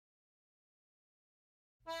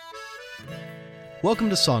Welcome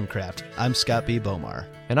to Songcraft. I'm Scott B. Bomar.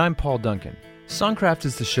 And I'm Paul Duncan. Songcraft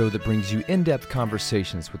is the show that brings you in-depth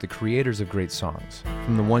conversations with the creators of great songs,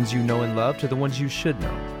 from the ones you know and love to the ones you should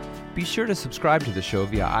know. Be sure to subscribe to the show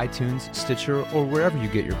via iTunes, Stitcher, or wherever you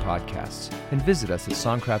get your podcasts, and visit us at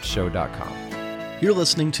songcraftshow.com. You're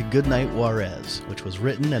listening to Goodnight Juarez, which was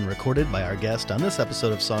written and recorded by our guest on this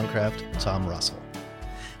episode of Songcraft, Tom Russell.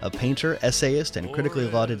 A painter, essayist, and critically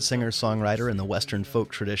lauded singer-songwriter in the Western folk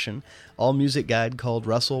tradition, AllMusic Guide called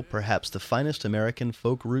Russell perhaps the finest American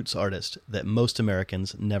folk roots artist that most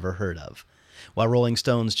Americans never heard of, while Rolling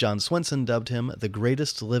Stone's John Swinson dubbed him the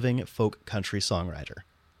greatest living folk country songwriter.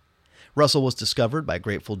 Russell was discovered by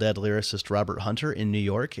Grateful Dead lyricist Robert Hunter in New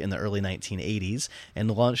York in the early 1980s and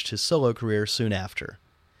launched his solo career soon after.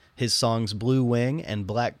 His songs Blue Wing and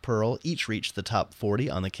Black Pearl each reached the top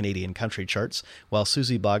 40 on the Canadian country charts, while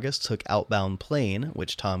Suzy Bogguss took Outbound Plain,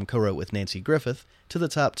 which Tom co-wrote with Nanci Griffith, to the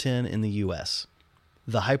top 10 in the U.S.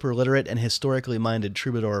 The hyper-literate and historically minded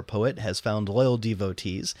troubadour poet has found loyal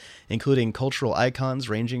devotees, including cultural icons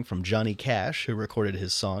ranging from Johnny Cash, who recorded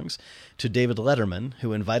his songs, to David Letterman,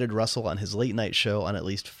 who invited Russell on his late-night show on at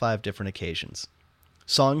least 5 different occasions.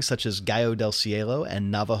 Songs such as Gallo del Cielo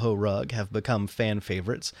and Navajo Rug have become fan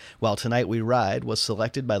favorites, while Tonight We Ride was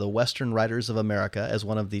selected by the Western Writers of America as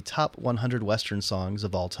one of the top 100 Western songs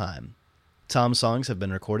of all time. Tom's songs have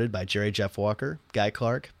been recorded by Jerry Jeff Walker, Guy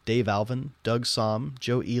Clark, Dave Alvin, Doug Somm,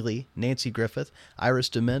 Joe Ely, Nanci Griffith, Iris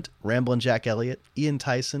DeMent, Ramblin' Jack Elliott, Ian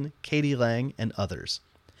Tyson, Katie Lang, and others.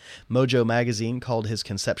 Mojo Magazine called his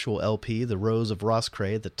conceptual LP, The Rose of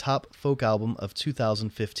Roscrea, the top folk album of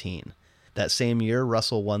 2015. That same year,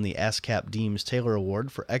 Russell won the ASCAP Deems Taylor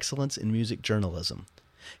Award for Excellence in Music Journalism.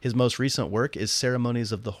 His most recent work is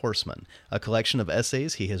Ceremonies of the Horseman, a collection of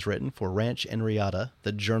essays he has written for Ranch Henrietta,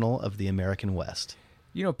 the Journal of the American West.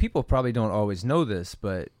 You know, people probably don't always know this,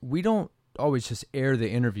 but we don't always just air the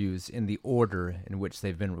interviews in the order in which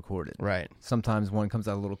they've been recorded. Right. Sometimes one comes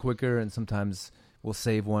out a little quicker, and sometimes we'll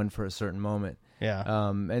save one for a certain moment. Yeah.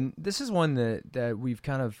 And this is one that we've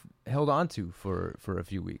kind of held on to for a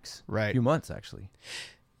few weeks. Right. A few months, actually.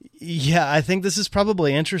 Yeah, I think this is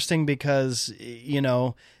probably interesting because, you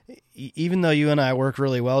know, even though you and I work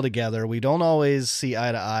really well together, we don't always see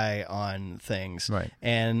eye to eye on things. Right.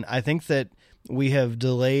 And I think that we have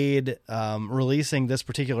delayed releasing this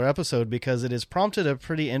particular episode because it has prompted a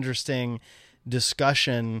pretty interesting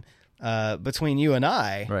discussion between you and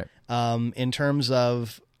I, right. In terms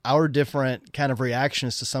of our different kind of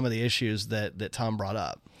reactions to some of the issues that Tom brought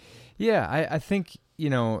up. Yeah, I think, you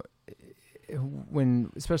know,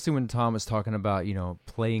 especially when Tom was talking about, you know,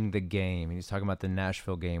 playing the game, and he's talking about the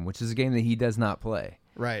Nashville game, which is a game that he does not play.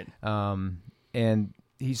 Right. And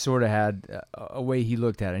he sort of had a way he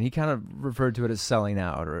looked at it, and he kind of referred to it as selling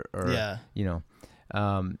out or yeah. You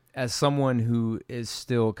know, as someone who is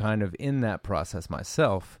still kind of in that process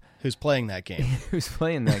myself, who's playing that game.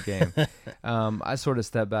 I sort of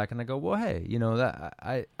step back and I go, well, hey, you know,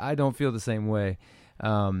 that I don't feel the same way.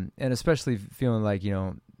 And especially feeling like, you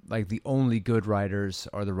know, like the only good writers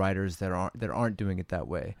are the writers that aren't doing it that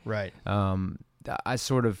way. Right. I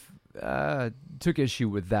sort of took issue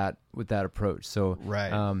with that approach. So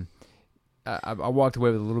right. I walked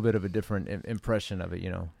away with a little bit of a different impression of it,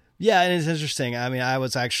 you know. Yeah, and it's interesting. I mean, I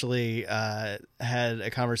was actually had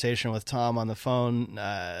a conversation with Tom on the phone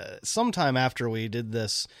sometime after we did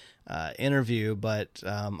this interview, but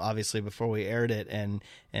obviously before we aired it,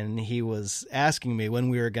 and he was asking me when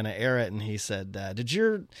we were going to air it, and he said, "Did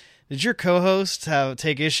your co-host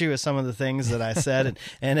take issue with some of the things that I said?"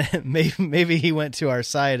 and maybe he went to our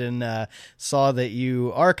site and saw that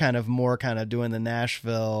you are kind of doing the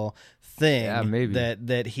Nashville thing, yeah, maybe.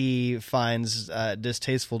 that he finds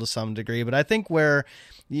distasteful to some degree. But I think where,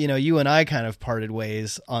 you know, you and I kind of parted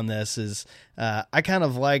ways on this is I kind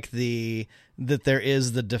of like that there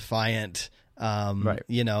is the defiant, right.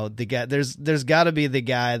 You know, the guy, there's got to be the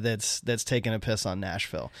guy that's taking a piss on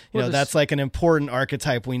Nashville. You know, that's like an important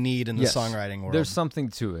archetype we need in the songwriting world. There's something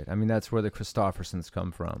to it. I mean, that's where the Christoffersons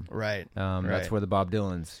come from. Right. That's where the Bob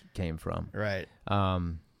Dylans came from. Right.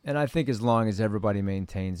 And I think as long as everybody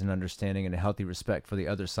maintains an understanding and a healthy respect for the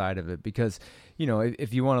other side of it, because, you know,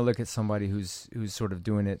 if you want to look at somebody who's sort of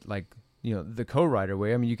doing it like, you know, the co-writer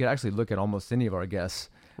way, I mean, you could actually look at almost any of our guests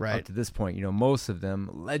up to this point. You know, most of them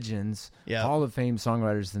legends, Hall of Fame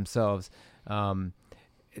songwriters themselves. None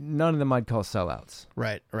of them I'd call sellouts.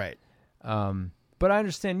 Right. But I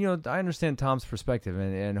understand Tom's perspective,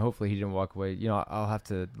 and hopefully he didn't walk away. You know, I'll have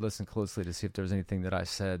to listen closely to see if there was anything that I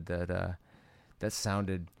said that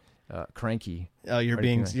sounded cranky. Oh, you're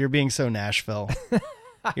being so Nashville.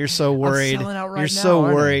 You're so worried. I'm selling out right You're now, so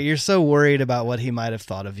aren't I? worried. You're so worried about what he might have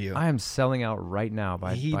thought of you. I am selling out right now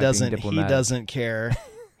by He being doesn't. He diplomatic. doesn't care.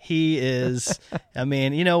 He is. I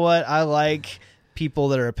mean, you know what? I like people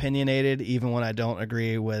that are opinionated, even when I don't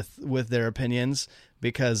agree with their opinions,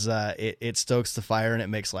 because it stokes the fire and it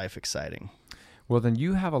makes life exciting. Well, then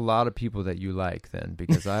you have a lot of people that you like, then,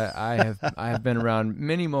 because I have been around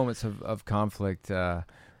many moments of conflict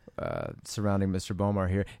surrounding Mr. Bomar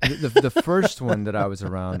here. The first one that I was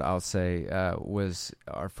around, I'll say, was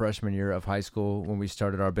our freshman year of high school when we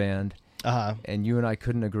started our band, and you and I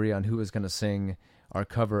couldn't agree on who was going to sing our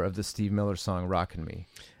cover of the Steve Miller song "Rockin' Me."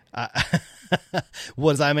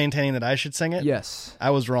 Was I maintaining that I should sing it? Yes. I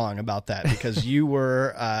was wrong about that because you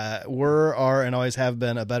are, and always have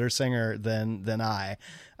been a better singer than I.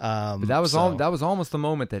 But that was that was almost the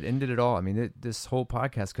moment that ended it all. I mean, this whole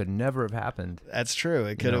podcast could never have happened. That's true.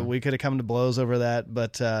 It could we could have come to blows over that,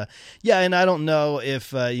 but yeah. And I don't know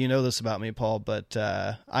if you know this about me, Paul, but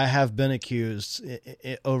I have been accused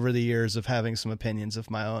over the years of having some opinions of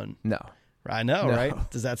my own. No. I know, No. right?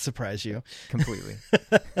 Does that surprise you? Completely.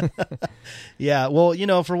 Yeah,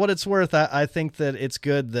 well, for what it's worth, I think that it's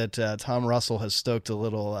good that Tom Russell has stoked a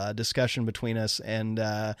little discussion between us, and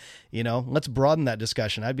let's broaden that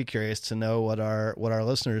discussion. I'd be curious to know what our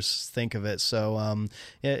listeners think of it. So,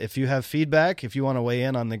 if you have feedback, if you want to weigh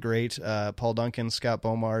in on the great Paul Duncan Scott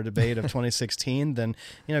Bomar debate of 2016, then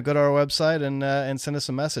go to our website and send us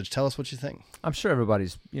a message. Tell us what you think. I'm sure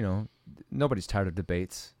everybody's nobody's tired of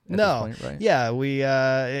debates. At No, this point, right? Yeah, we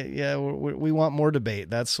want more debate.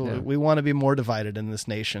 That's what we want to be more divided in this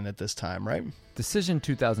nation at this time, right? Decision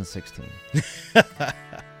 2016.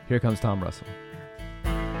 Here comes Tom Russell.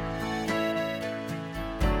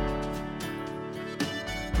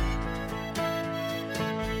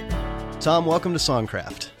 Tom, welcome to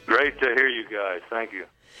Songcraft. Great to hear you guys. Thank you.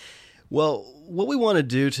 Well, what we want to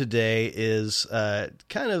do today is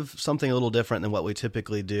kind of something a little different than what we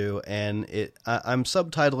typically do, and I'm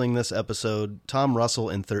subtitling this episode, Tom Russell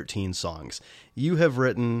in 13 Songs. You have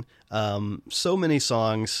written so many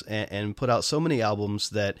songs and put out so many albums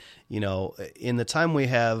that, in the time we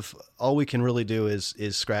have, all we can really do is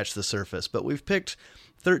scratch the surface. But we've picked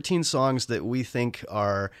 13 songs that we think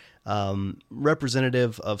are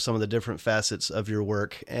representative of some of the different facets of your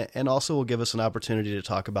work, and also will give us an opportunity to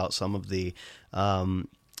talk about some of the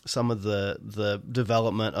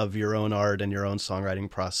development of your own art and your own songwriting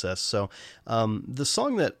process. So the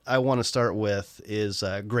song that I want to start with is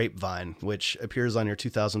Grapevine, which appears on your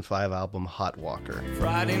 2005 album Hot Walker.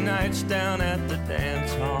 Friday nights down at the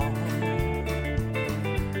dance hall,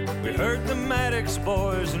 we heard the Maddox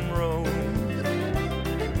boys and roll.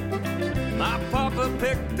 My papa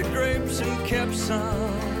picked the grapes and kept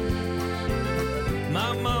some.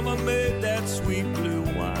 My mama made that sweet blue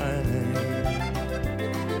wine.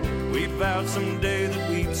 We vowed someday that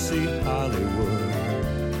we'd see Hollywood.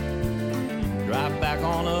 Drive back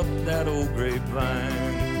on up that old grapevine.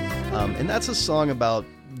 And that's a song about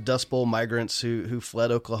Dust Bowl migrants who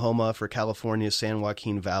fled Oklahoma for California's San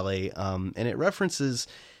Joaquin Valley. And it references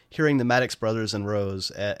hearing the Maddox Brothers and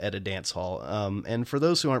Rose at a dance hall. And for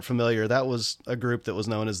those who aren't familiar, that was a group that was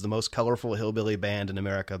known as the most colorful hillbilly band in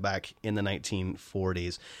America back in the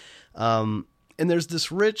 1940s. And there's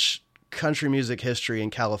this rich country music history in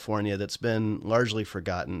California that's been largely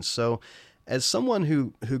forgotten. So as someone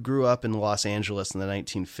who grew up in Los Angeles in the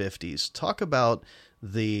 1950s, talk about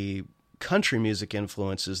the country music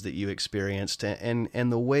influences that you experienced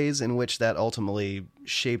and the ways in which that ultimately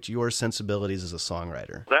shaped your sensibilities as a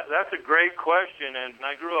songwriter. That's a great question, and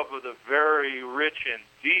I grew up with a very rich and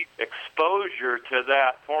deep exposure to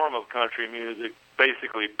that form of country music,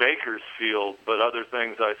 basically Bakersfield, but other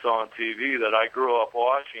things I saw on TV that I grew up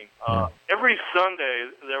watching. Every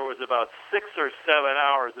Sunday, there was about 6 or 7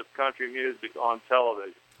 hours of country music on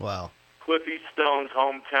television. Wow. Cliffy Stone's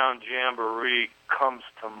Hometown Jamboree comes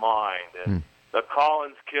to mind. And the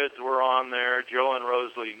Collins kids were on there, Joe and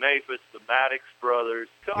Rosalie Nafis, the Maddox brothers.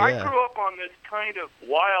 So I grew up on this kind of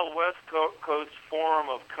wild West Coast form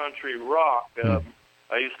of country rock.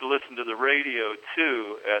 I used to listen to the radio,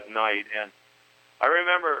 too, at night. And I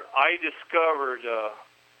remember I discovered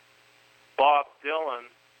Bob Dylan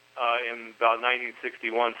in about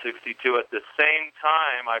 1961, 62. At the same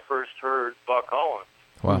time, I first heard Buck Owens.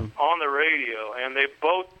 Wow. On the radio, and they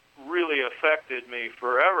both really affected me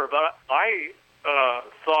forever. But I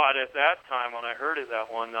thought at that time when I heard it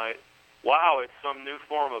that one night, wow, it's some new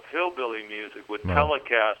form of hillbilly music with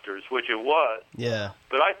Telecasters, which it was. Yeah.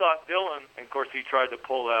 But I thought Dylan, and of course he tried to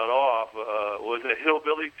pull that off, was a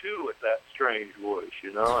hillbilly too with that strange voice,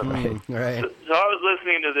 Right. So I was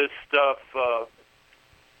listening to this stuff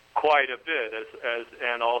quite a bit,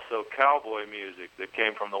 and also cowboy music that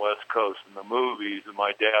came from the West Coast and the movies. And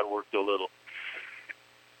my dad worked a little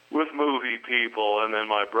with movie people, and then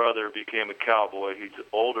my brother became a cowboy. He's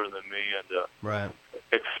older than me, and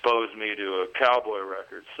exposed me to cowboy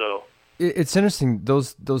records. So it's interesting.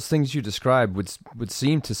 Those things you described would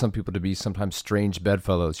seem to some people to be sometimes strange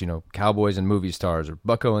bedfellows. Cowboys and movie stars, or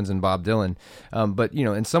Buck Owens and Bob Dylan. But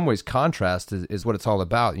in some ways, contrast is what it's all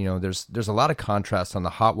about. There's a lot of contrast on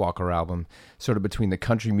the Hot Walker album, sort of between the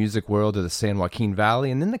country music world of the San Joaquin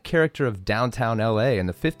Valley and then the character of downtown L.A. in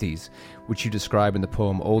the 50s, which you describe in the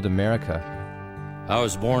poem Old America. I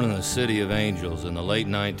was born in the City of Angels in the late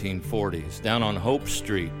 1940s, down on Hope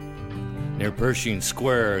Street, near Pershing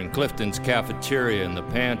Square and Clifton's Cafeteria and the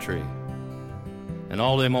Pantry, and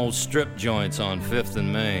all them old strip joints on 5th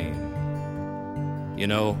and Main.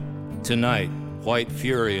 Tonight, White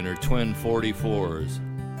Fury and her twin 44s,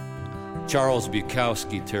 Charles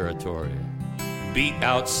Bukowski territory, beat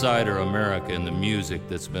outsider America in the music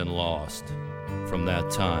that's been lost from that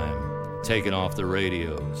time, taken off the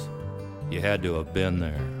radios. You had to have been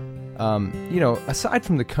there. Aside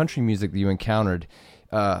from the country music that you encountered,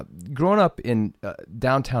 growing up in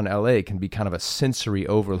downtown LA can be kind of a sensory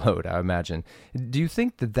overload, I imagine. Do you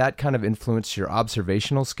think that kind of influenced your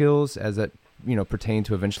observational skills as it, pertain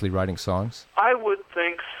to eventually writing songs? I would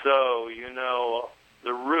think so.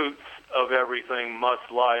 The roots of everything must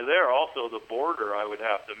lie there. Also, the border, I would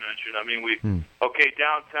have to mention. I mean,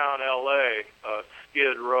 downtown LA,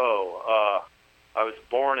 Skid Row. I was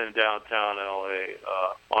born in downtown LA,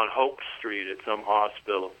 on Hope Street at some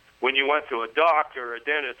hospital. When you went to a doctor or a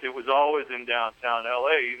dentist, it was always in downtown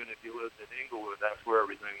L.A., even if you lived in Inglewood. That's where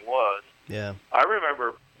everything was. Yeah. I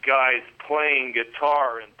remember guys playing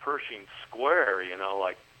guitar in Pershing Square,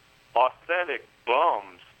 like authentic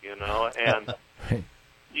bums, and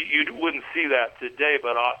you wouldn't see that today,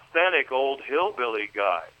 but authentic old hillbilly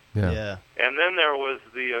guys. Yeah. And then there was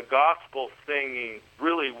the gospel singing,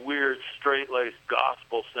 really weird, straight-laced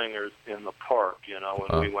gospel singers in the park,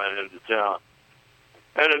 when we went into town.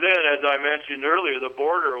 And then, as I mentioned earlier, the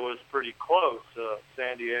border was pretty close,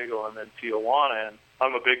 San Diego and then Tijuana. And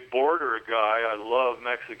I'm a big border guy. I love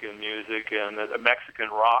Mexican music, and the Mexican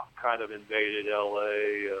rock kind of invaded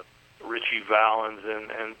L.A., Richie Valens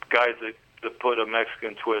and guys that put a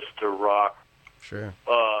Mexican twist to rock. Sure.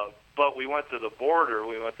 But we went to the border.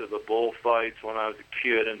 We went to the bullfights when I was a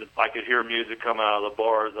kid, and I could hear music coming out of the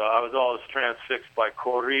bars. I was always transfixed by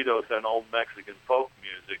corridos and old Mexican folk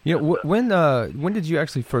music. Yeah. When did you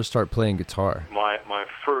actually first start playing guitar? My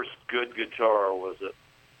first good guitar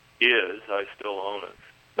I still own it.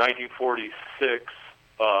 1946,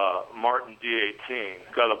 Martin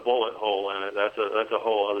D18. Got a bullet hole in it. That's a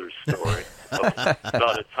whole other story.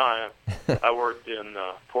 About a time I worked in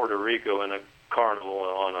Puerto Rico in a carnival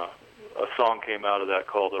on a song came out of that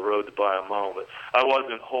called The Road to Bayamon, but I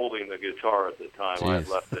wasn't holding the guitar at the time. Jeez. I had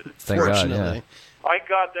left it. Thank God, yeah. I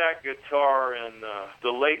got that guitar in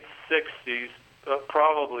the late 60s,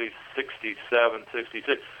 probably 67,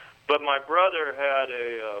 66. But my brother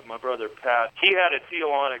my brother Pat, he had a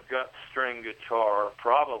Tijuana gut string guitar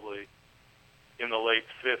probably in the late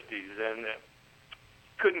 50s, and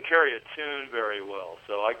couldn't carry a tune very well,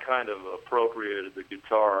 so I kind of appropriated the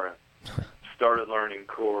guitar and started learning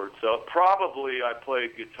chords. So probably I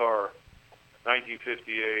played guitar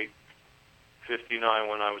 1958, 59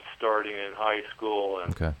 when I was starting in high school.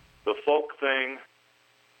 And the folk thing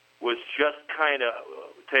was just kind of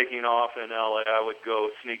taking off in L.A. I would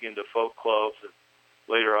go sneak into folk clubs, and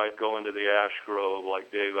later I'd go into the Ash Grove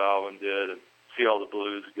like Dave Alvin did and see all the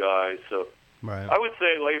blues guys. So I would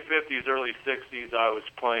say late 50s, early 60s, I was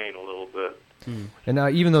playing a little bit. And now,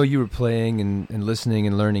 even though you were playing and listening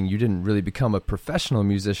and learning, you didn't really become a professional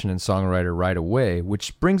musician and songwriter right away,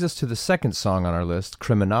 which brings us to the second song on our list,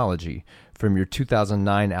 Criminology, from your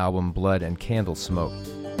 2009 album Blood and Candle Smoke.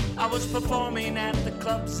 I was performing at the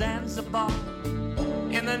Club Zanzibar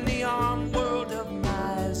in the neon world of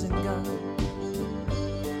knives and guns.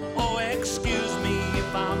 Oh, excuse me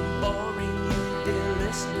if I'm boring you, dear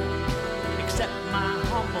listener. Accept my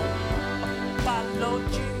humble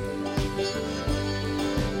apology.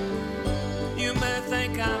 You may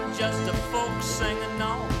think I'm just a folk singer,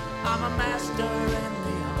 no, I'm a master in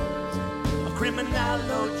the art of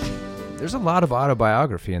criminology. There's a lot of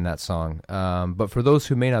autobiography in that song, but for those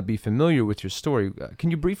who may not be familiar with your story,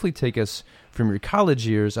 can you briefly take us from your college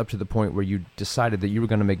years up to the point where you decided that you were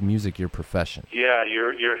going to make music your profession? Yeah,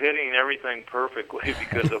 you're hitting everything perfectly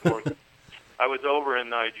because of course I was over in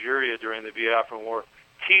Nigeria during the Biafran War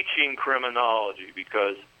teaching criminology,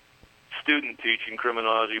 because student teaching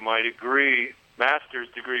criminology might master's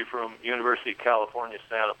degree from University of California,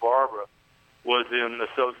 Santa Barbara, was in the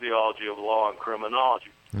sociology of law and criminology.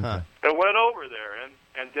 Huh. I went over there and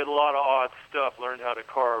did a lot of odd stuff, learned how to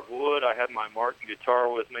carve wood. I had my Martin guitar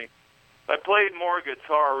with me. I played more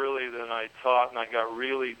guitar, really, than I taught, and I got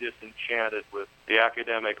really disenchanted with the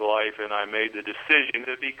academic life, and I made the decision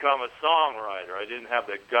to become a songwriter. I didn't have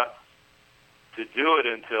the guts to do it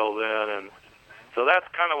until then, and so that's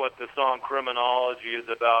kind of what the song Criminology is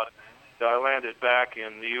about. I landed back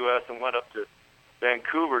in the U.S. and went up to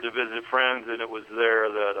Vancouver to visit friends, and it was there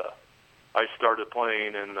that I started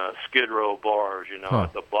playing in Skid Row bars,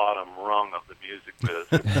 at the bottom rung of the music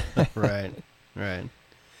business. Right.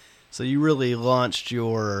 So you really launched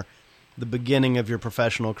the beginning of your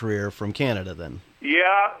professional career from Canada then?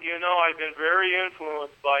 Yeah, I've been very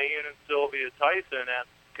influenced by Ian and Sylvia Tyson and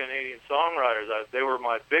Canadian songwriters. They were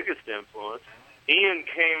my biggest influence. Ian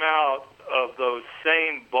came out of those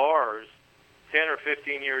same bars 10 or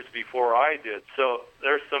 15 years before I did. So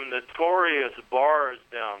there's some notorious bars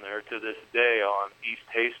down there to this day on East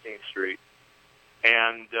Hastings Street.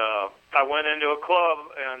 And I went into a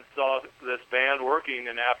club and saw this band working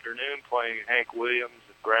an afternoon playing Hank Williams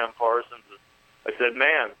and Graham Parsons. And I said,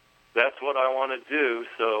 man, that's what I want to do.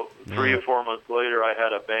 So 3 or 4 months later, I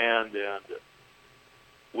had a band, and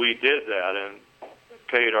we did that and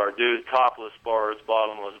paid our dues. Topless bars,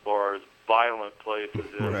 bottomless bars, violent places.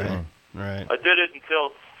 Right. I did it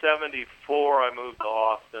until 74. I moved to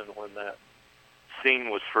Austin when that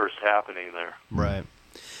scene was first happening there. Right.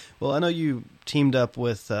 Well, I know you teamed up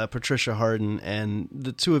with Patricia Harden, and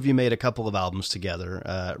the two of you made a couple of albums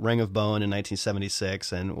together, Ring of Bone in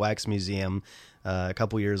 1976 and Wax Museum a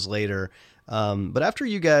couple years later. But after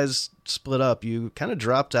you guys split up, you kind of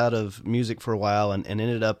dropped out of music for a while and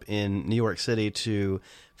ended up in New York City to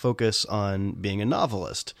focus on being a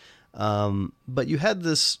novelist. But you had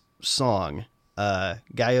this song,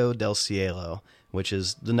 Gallo del Cielo, which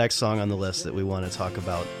is the next song on the list that we want to talk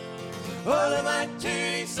about. Hola, my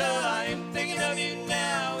Teresa, I am thinking of you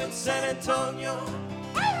now in San Antonio.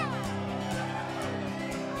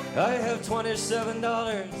 I have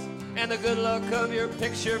 $27 and the good luck of your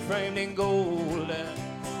picture framed in gold.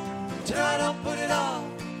 Tonight I'll put it all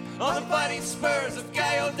on the fighting spurs of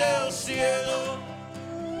Gallo del Cielo.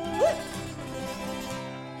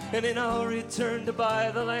 And then I'll return to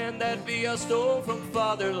buy the land that Villa stole from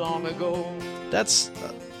father long ago. That's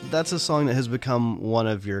a song that has become one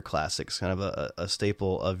of your classics, kind of a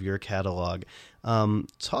staple of your catalog.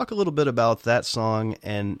 Talk a little bit about that song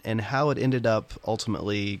and how it ended up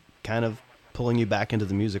ultimately kind of pulling you back into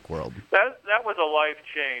the music world. That was a life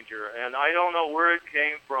changer, and I don't know where it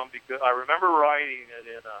came from because I remember writing it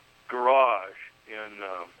in a garage in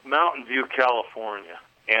Mountain View, California,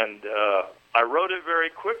 and I wrote it very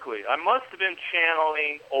quickly. I must have been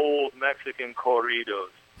channeling old Mexican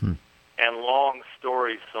corridos and long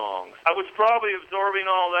story songs. I was probably absorbing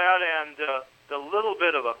all that and the little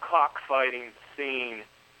bit of a cockfighting scene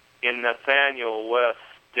in Nathaniel West's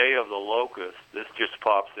Day of the Locust. This just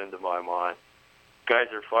pops into my mind.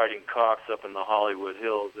 Guys are fighting cocks up in the Hollywood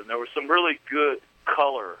Hills, and there was some really good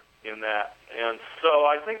color in that. And so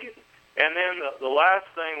I think and then the last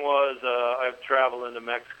thing was I've traveled into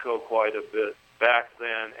Mexico quite a bit back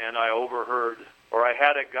then, and I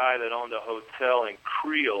had a guy that owned a hotel in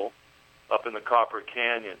Creel up in the Copper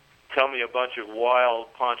Canyon tell me a bunch of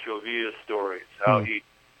wild Pancho Villa stories, how he'd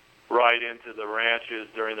ride into the ranches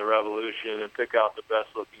during the Revolution and pick out the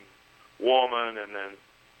best-looking woman and then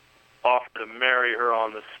offer to marry her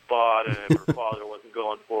on the spot, and if her father wasn't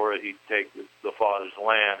going for it, he'd take the father's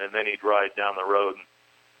land, and then he'd ride down the road and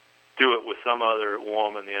do it with some other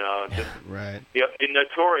woman, Right. Yep, a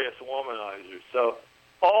notorious womanizer. So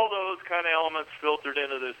all those kind of elements filtered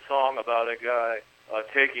into this song about a guy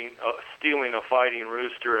stealing a fighting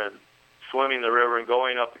rooster and swimming the river and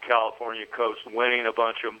going up the California coast, winning a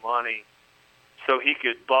bunch of money so he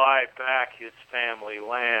could buy back his family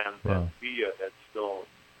land that Villa had stolen.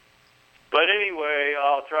 But anyway,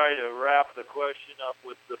 I'll try to wrap the question up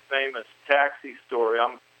with the famous taxi story.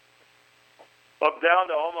 I'm down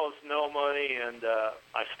to almost no money, and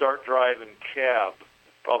I start driving cab,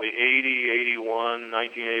 probably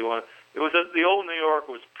 1981. It was the old New York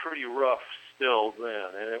was pretty rough still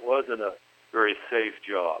then, and it wasn't a very safe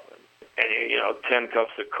job. And 10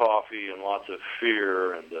 cups of coffee and lots of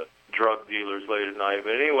fear and drug dealers late at night.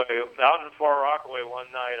 But anyway, out in Far Rockaway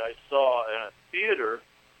one night, I saw in a theater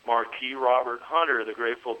marquee Robert Hunter, the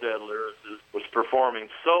Grateful Dead lyricist, was performing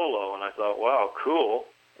solo, and I thought, wow, cool.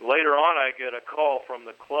 Later on, I get a call from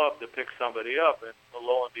the club to pick somebody up, and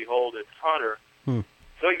lo and behold, it's Hunter.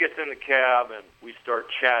 So he gets in the cab, and we start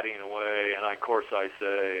chatting away, and of course I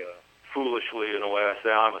say, foolishly, in a way, I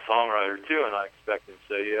say I'm a songwriter too, and I expect him to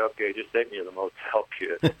say, "Yeah, okay, just take me to the motel,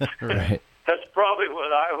 kid." Right. That's probably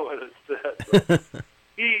what I would have said. But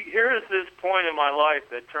here's this point in my life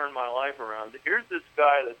that turned my life around. Here's this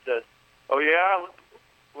guy that says, "Oh yeah,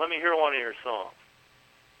 let me hear one of your songs."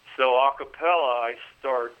 So a cappella, I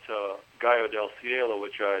start Gallo del Cielo,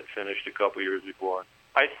 which I had finished a couple years before.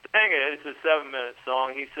 I sang it. It's a 7-minute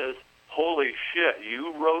song. He says, "Holy shit,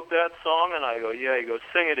 you wrote that song?" And I go, "Yeah." He goes,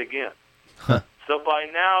 "Sing it again." So by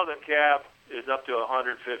now the cab is up to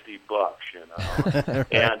 $150, you know.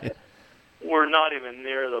 Right. And we're not even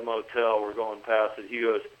near the motel. We're going past it. He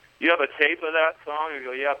goes, "You have a tape of that song?" I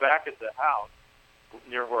go, "Yeah, back at the house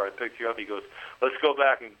near where I picked you up." He goes, "Let's go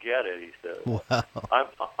back and get it," he says. Wow.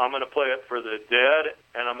 I'm going to play it for the dead,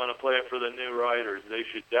 and I'm going to play it for the new writers. They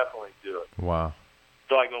should definitely do it. Wow.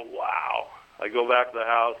 So I go, wow. I go back to the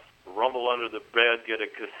house, rumble under the bed, get a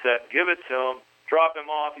cassette, give it to him, drop him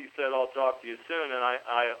off. He said, "I'll talk to you soon." And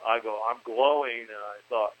I go, I'm glowing, and I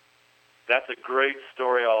thought, that's a great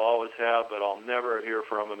story I'll always have, but I'll never hear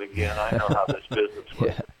from him again. I know how this business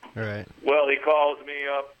works. Yeah, right. Well, he calls me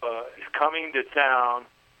up. He's coming to town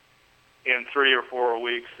in 3 or 4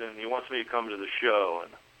 weeks, and he wants me to come to the show.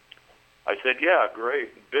 And I said, "Yeah,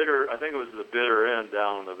 great." I think it was the Bitter End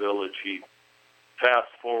down in the Village. He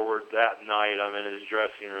fast forward that night, I'm in his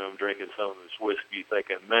dressing room drinking some of his whiskey,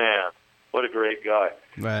 thinking, man, what a great guy.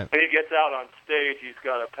 Right. And he gets out on stage. He's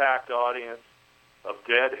got a packed audience of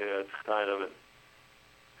deadheads, kind of. And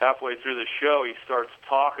halfway through the show, he starts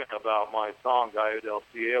talking about my song, Gallo del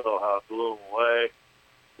Cielo, how it blew him away,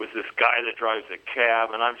 with this guy that drives a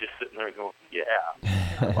cab. And I'm just sitting there going, yeah,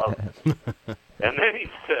 I love it. And then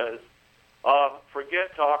he says,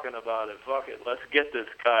 "Forget talking about it. Fuck it. Let's get this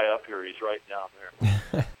guy up here. He's right down there."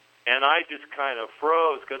 And I just kind of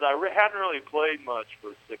froze because I hadn't really played much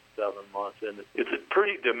for 6-7 months, and it's a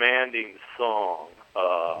pretty demanding song.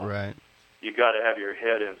 Right. You got to have your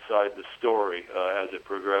head inside the story as it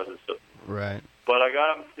progresses. Right. But I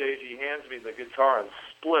got on stage. He hands me the guitar and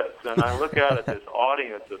splits, and I look out at this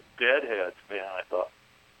audience of deadheads. Man, I thought,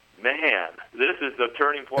 man, this is the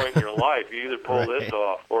turning point in your life. You either pull this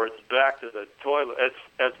off, or it's back to the toilet.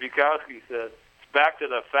 As Bukowski said, it's back to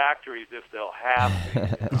the factories if they'll have me.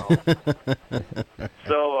 You know?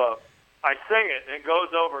 So I sing it, and it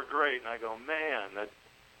goes over great. And I go, man.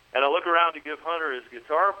 And I look around to give Hunter his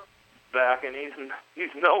guitar back, and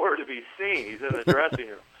he's nowhere to be seen. He's in the dressing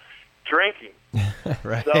room drinking.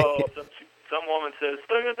 Right. So some woman says,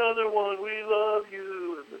 "Sing another one. We love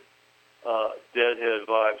you." Deadhead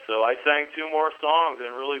vibe. So I sang 2 more songs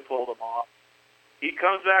and really pulled them off. He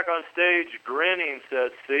comes back on stage grinning,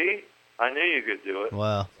 says, "See, I knew you could do it."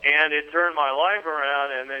 Wow. And it turned my life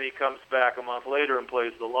around, and then he comes back a month later and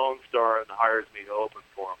plays the Lone Star and hires me to open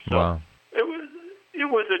for him. So wow. It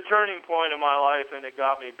was a turning point in my life, and it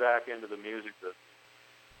got me back into the music business.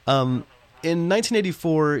 In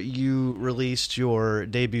 1984, you released your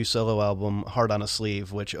debut solo album, Heart on a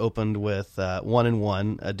Sleeve, which opened with One and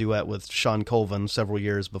One, a duet with Shawn Colvin several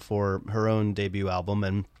years before her own debut album,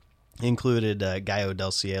 and included Gallo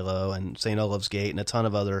del Cielo and St. Olave's Gate and a ton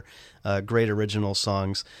of other great original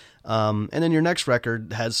songs. And then your next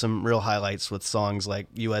record had some real highlights with songs like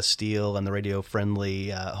U.S. Steel and the radio-friendly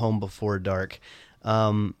Home Before Dark.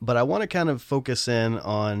 But I want to kind of focus in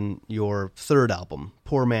on your third album,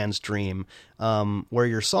 Poor Man's Dream, where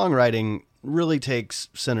your songwriting really takes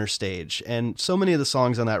center stage. And so many of the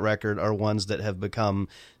songs on that record are ones that have become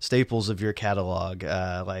staples of your catalog,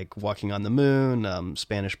 like Walking on the Moon,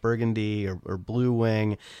 Spanish Burgundy, or Blue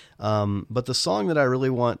Wing. But the song that I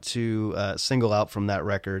really want to single out from that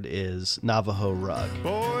record is Navajo Rug.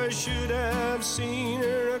 Boy, should have seen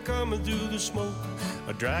her coming through the smoke,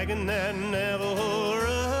 a dragging that Navajo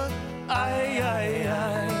rug. Aye, aye,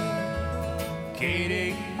 aye.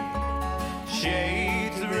 Katie,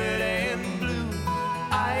 shades of red and blue.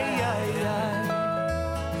 Aye, aye,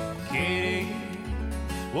 aye. Katie,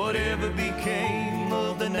 whatever became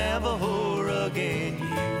of the Navajo rug and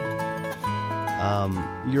you?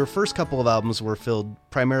 Your first couple of albums were filled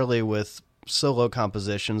primarily with solo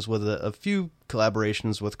compositions with a few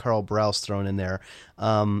collaborations with Carl Browse thrown in there.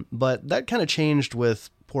 But that kind of changed with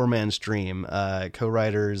Poor Man's Dream.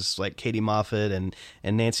 Co-writers like Katie Moffett and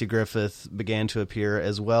Nancy Griffith began to appear,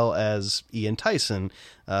 as well as Ian Tyson,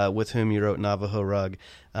 with whom you wrote Navajo Rug.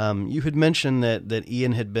 You had mentioned that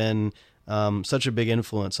Ian had been such a big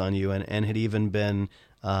influence on you and had even been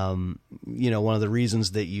one of the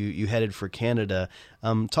reasons that you headed for Canada.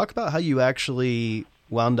 Talk about how you actually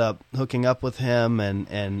wound up hooking up with him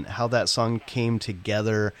and how that song came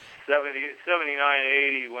together. 79,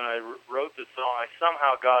 80, when I wrote the song, I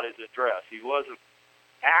somehow got his address. He wasn't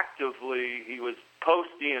actively, he was post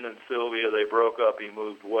Ian and Sylvia. They broke up. He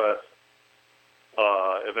moved west.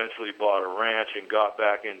 Eventually bought a ranch and got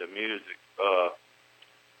back into music.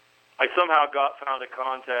 I somehow found a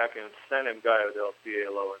contact and sent him Gallo del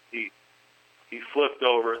Cielo, and he flipped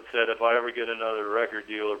over and said, if I ever get another record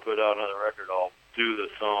deal or put out another record, I'll do the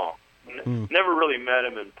song. Never really met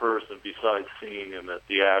him in person besides seeing him at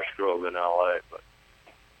the Ash Grove in L.A., but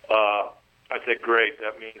I said, great,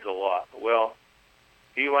 that means a lot. Well,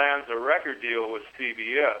 he lands a record deal with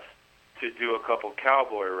CBS to do a couple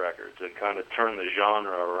cowboy records and kind of turn the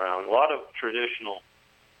genre around. A lot of traditional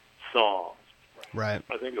songs. Right.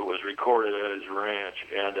 I think it was recorded at his ranch,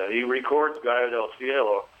 and he records Gallo del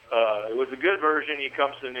Cielo. It was a good version. He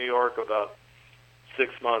comes to New York about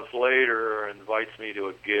 6 months later and invites me to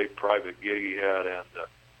a private gig he had, and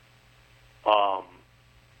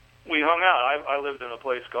we hung out. I lived in a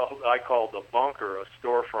place I called the Bunker, a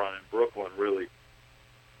storefront in Brooklyn, really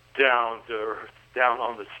down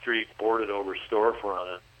on the street, boarded over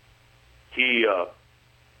storefront. And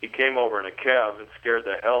he came over in a cab and scared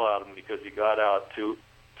the hell out of him because he got out two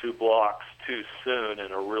blocks too soon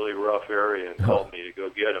in a really rough area and called me to go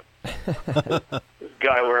get him. This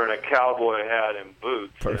guy wearing a cowboy hat and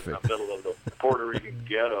boots in the middle of the Puerto Rican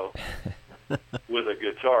ghetto with a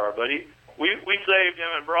guitar. But we saved him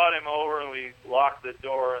and brought him over, and we locked the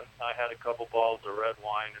door, and I had a couple bottles of red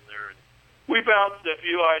wine in there. And we bounced a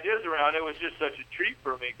few ideas around. It was just such a treat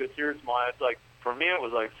for me because for me it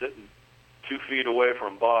was like sitting 2 feet away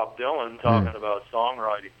from Bob Dylan talking about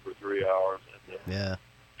songwriting for 3 hours. And, yeah.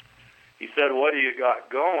 He said, what do you got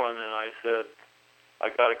going? And I said, I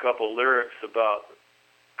got a couple lyrics about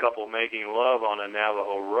a couple making love on a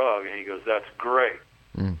Navajo rug. And he goes, that's great.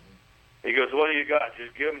 He goes, what do you got?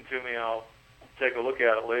 Just give them to me. I'll take a look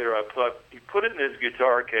at it later. He put it in his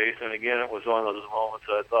guitar case, and again, it was one of those moments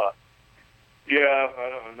I thought, yeah, I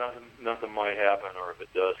don't know, nothing might happen, or if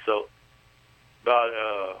it does. So about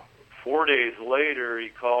 4 days later, he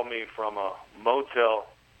called me from a motel.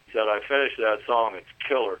 He said, I finished that song. It's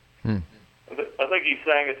killer. I think he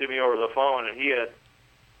sang it to me over the phone, and he had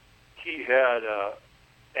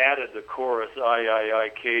added the chorus, I,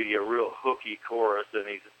 Katie, a real hooky chorus, and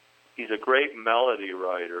he's a great melody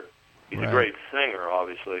writer. He's a great singer,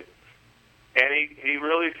 obviously. And he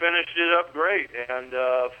really finished it up great. And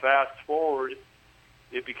fast forward,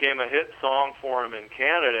 it became a hit song for him in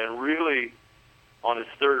Canada, and really, on his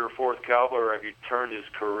third or fourth cowboy record, turned his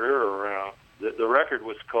career around. The record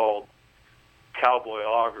was called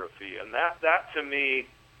Cowboyography, and that to me,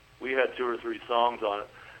 we had 2 or 3 songs on it.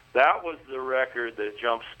 That was the record that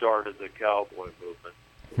jump-started the cowboy movement.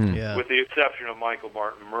 Yeah. With the exception of Michael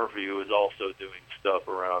Martin Murphey, who was also doing stuff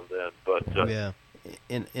around then. But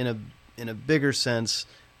in a bigger sense,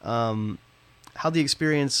 how the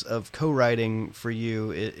experience of co-writing for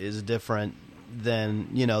you is different than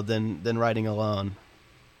writing alone.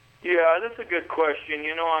 Yeah, that's a good question.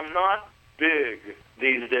 I'm not big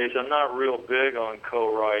these days. I'm not real big on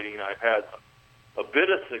co-writing. I've had a bit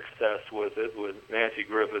of success with it with Nancy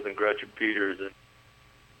Griffith and Gretchen Peters and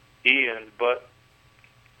Ian, but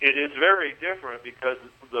it is very different because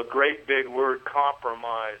the great big word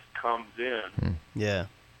compromise comes in. Yeah.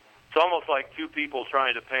 It's almost like two people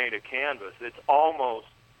trying to paint a canvas. It's almost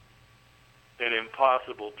an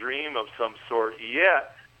impossible dream of some sort,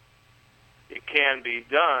 yet it can be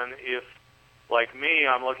done if, like me,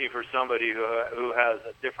 I'm looking for somebody who has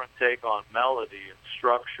a different take on melody and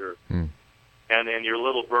structure, and then you're a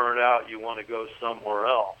little burned out, you want to go somewhere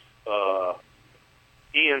else.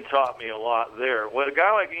 Ian taught me a lot there. What a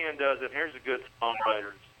guy like Ian does, and here's a good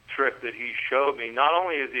songwriter's trick that he showed me, not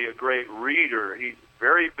only is he a great reader, he's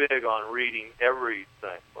very big on reading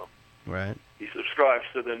everything. Right. He subscribes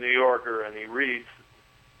to the New Yorker, and he reads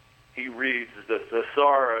the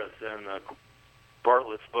Thesaurus and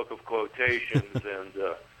Bartlett's Book of Quotations, and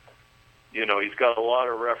he's got a lot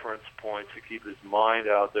of reference points to keep his mind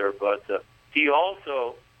out there. But he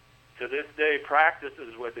also, to this day,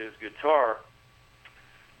 practices with his guitar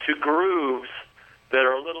to grooves that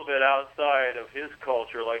are a little bit outside of his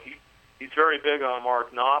culture. Like he's very big on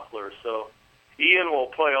Mark Knopfler, so Ian will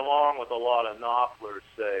play along with a lot of Knopfler,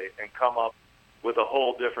 say, and come up with a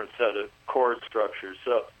whole different set of chord structures.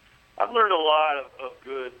 So I've learned a lot of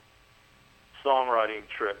good songwriting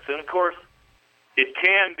tricks. And, of course, it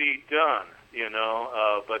can be done,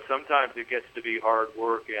 but sometimes it gets to be hard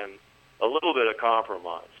work and a little bit of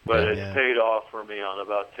compromise. But it's paid off for me on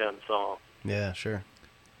about 10 songs. Yeah, sure.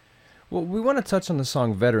 Well, we want to touch on the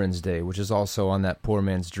song Veterans Day, which is also on that Poor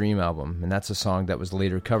Man's Dream album, and that's a song that was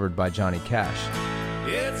later covered by Johnny Cash.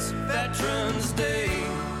 It's Veterans Day,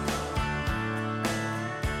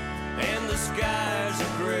 and the skies a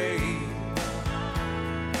grave.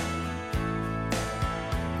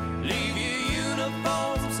 Leave your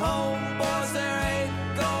uniforms home, boys, there ain't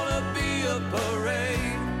gonna be a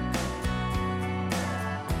parade.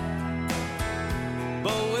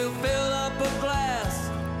 But we'll fill up a glass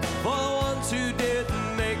for the ones who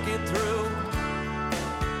didn't make it through.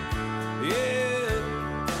 Yeah,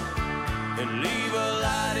 and leave a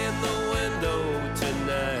light in the window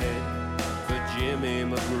tonight for Jimmy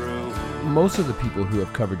McGrew. Most of the people who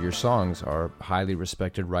have covered your songs are highly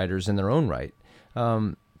respected writers in their own right.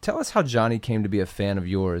 Tell us how Johnny came to be a fan of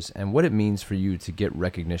yours and what it means for you to get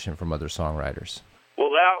recognition from other songwriters. Well,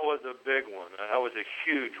 that was a big one. That was a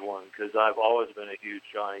huge one because I've always been a huge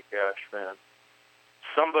Johnny Cash fan.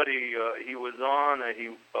 Somebody he was on, he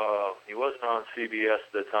wasn't on CBS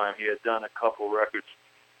at the time. He had done a couple records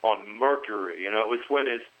on Mercury. You know, it was when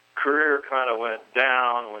his career kind of went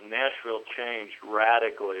down, when Nashville changed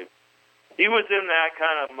radically. He was in that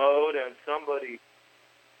kind of mode, and somebody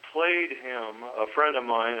played him, a friend of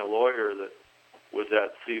mine, a lawyer that was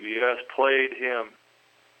at CBS, played him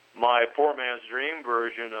my Poor Man's Dream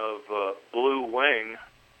version of Blue Wing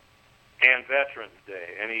and Veterans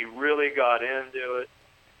Day, and he really got into it.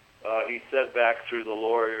 He said back through the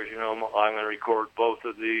lawyers, you know, I'm going to record both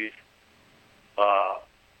of these.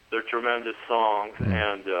 They're tremendous songs,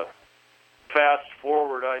 and fast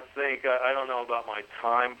forward, I think, I don't know about my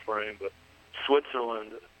time frame, but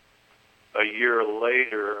Switzerland, a year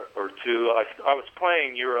later or two, I was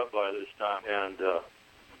playing Europe by this time, and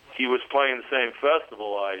he was playing the same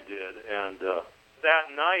festival I did. And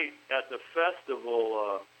that night at the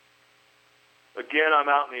festival, again, I'm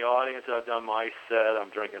out in the audience. I've done my set. I'm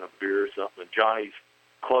drinking a beer or something. Johnny's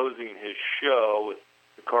closing his show with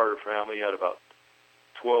the Carter family. He had about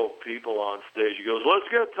 12 people on stage. He goes, "Let's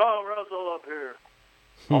get Tom Russell up here."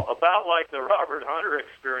 About like the Robert Hunter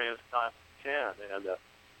Experience times 10. And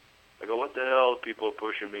I go, "What the hell? People are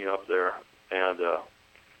pushing me up there." And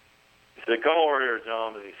he said, "Come over here,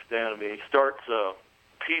 Tom." And he's standing me. He starts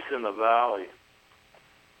Peace in the Valley.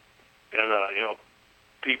 And, you know,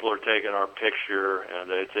 people are taking our picture,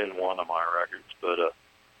 and it's in one of my records. But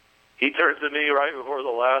he turns to me right before the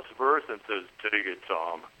last verse and says, "Take it,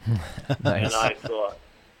 Tom." Nice. And I thought,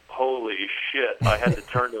 holy shit. I had to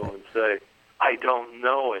turn to him and say, "I don't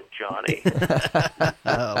know it, Johnny."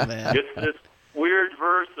 Oh, man. It's this weird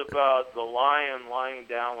verse about the lion lying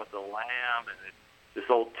down with the lamb, and this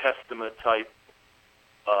Old Testament type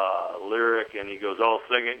lyric, and he goes, "I'll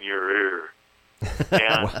sing it in your ear."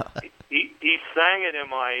 And Wow. he sang it in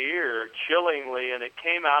my ear chillingly, and it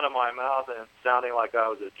came out of my mouth and sounding like I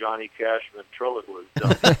was a Johnny Cash ventriloquist.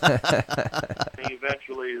 He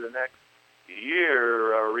eventually, the next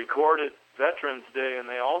year, recorded Veterans Day, and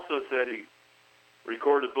they also said he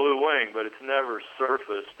recorded Blue Wing, but it's never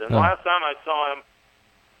surfaced. And last time I saw him,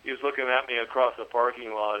 he was looking at me across a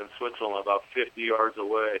parking lot in Switzerland about 50 yards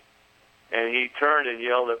away, and he turned and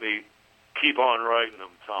yelled at me, "Keep on writing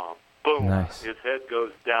them, Tom." Boom. Nice. His head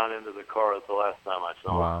goes down into the car. That's the last time I saw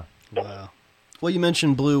him. Wow. Wow. Well, you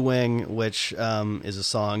mentioned Blue Wing, which is a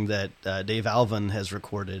song that Dave Alvin has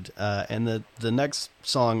recorded. And the next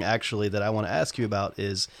song, actually, that I want to ask you about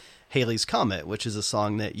is Halley's Comet, which is a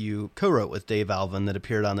song that you co-wrote with Dave Alvin that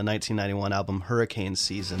appeared on the 1991 album Hurricane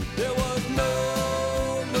Season. There was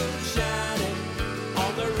no moon shining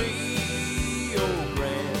on the Rio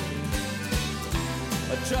Grande.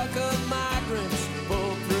 A truck of migrants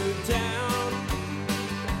pulled through town.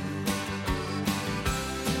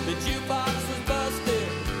 The jukebox was busted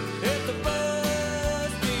at the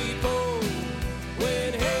bus depot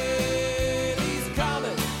when Halley's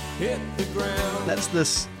Comet hit the ground. That's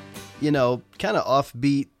this, you know, kind of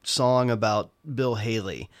offbeat song about Bill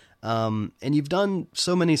Haley. And you've done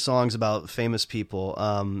so many songs about famous people,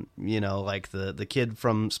 you know, like the kid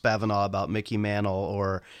from Spavinaw about Mickey Mantle,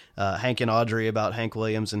 or Hank and Audrey about Hank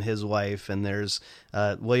Williams and his wife. And there's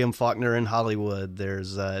William Faulkner in Hollywood.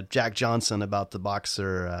 There's Jack Johnson about the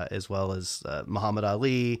boxer, as well as Muhammad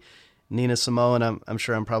Ali, Nina Simone. I'm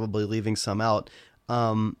sure I'm probably leaving some out.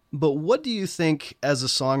 But what do you think, as a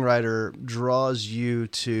songwriter, draws you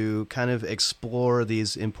to kind of explore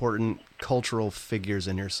these important cultural figures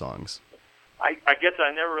in your songs? I guess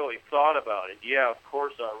I never really thought about it. Yeah, of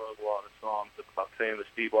course I wrote a lot of songs about famous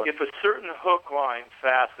people. If a certain hook line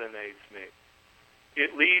fascinates me,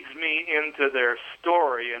 it leads me into their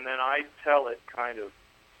story, and then I tell it kind of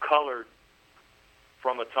colored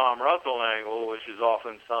from a Tom Russell angle, which is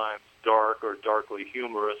oftentimes dark or darkly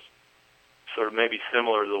humorous, sort of maybe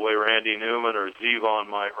similar to the way Randy Newman or Zevon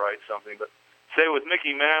might write something. But say with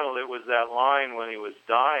Mickey Mantle, it was that line when he was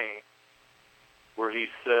dying where he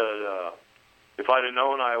said, if I'd have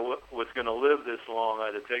known I was going to live this long,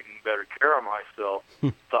 I'd have taken better care of myself.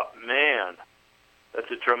 Thought, man, that's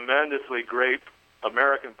a tremendously great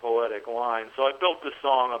American poetic line. So I built the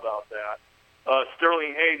song about that.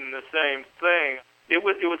 Sterling Hayden, the same thing. It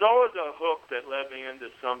was always a hook that led me into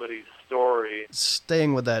somebody's story.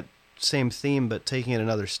 Staying with that same theme, but taking it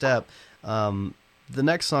another step, the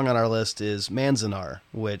next song on our list is Manzanar,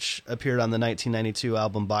 which appeared on the 1992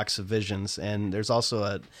 album Box of Visions, and there's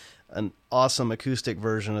also an awesome acoustic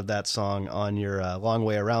version of that song on your Long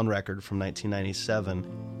Way Around record from 1997.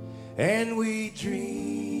 And we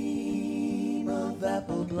dream of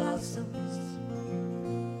apple blossoms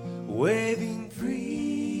waving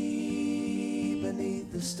free beneath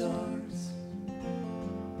the stars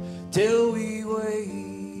till we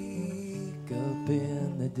wake up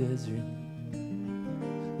in the desert,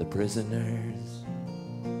 the prisoners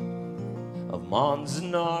of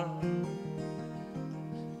Manzanar.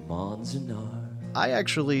 I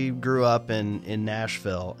actually grew up in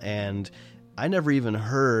Nashville, and I never even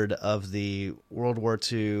heard of the World War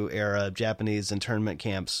II era Japanese internment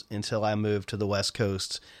camps until I moved to the West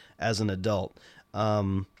Coast as an adult,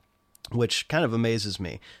 which kind of amazes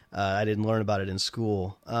me. I didn't learn about it in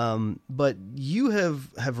school. But you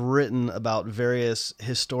have written about various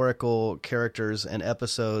historical characters and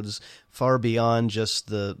episodes far beyond just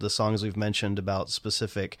the songs we've mentioned about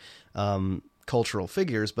specific cultural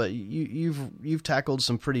figures, but you've tackled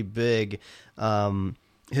some pretty big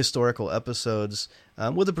historical episodes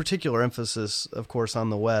with a particular emphasis, of course,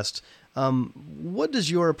 on the West. What does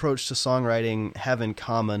your approach to songwriting have in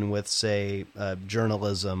common with, say,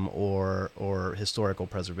 journalism or historical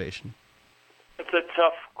preservation? It's a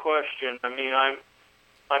tough question. I mean,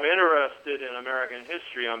 I'm interested in American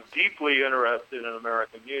history. I'm deeply interested in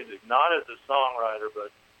American music, not as a songwriter,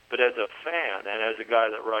 but as a fan and as a guy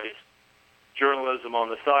that writes journalism on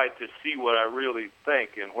the side to see what I really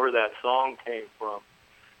think and where that song came from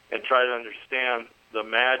and try to understand the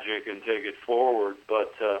magic and take it forward.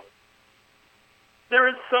 But there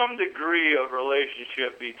is some degree of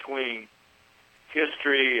relationship between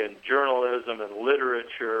history and journalism and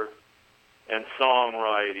literature and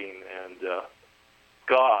songwriting and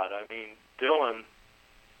God. I mean, Dylan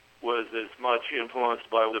was as much influenced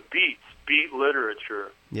by the beat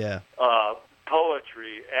literature,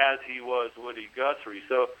 poetry, as he was Woody Guthrie.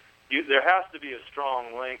 So there has to be a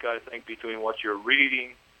strong link, I think, between what you're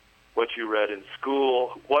reading, what you read in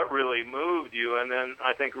school, what really moved you, and then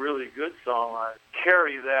I think really good songwriters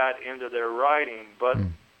carry that into their writing. But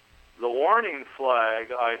the warning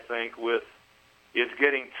flag, I think, is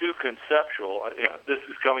getting too conceptual. This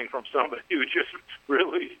is coming from somebody who just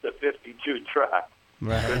released a 52-track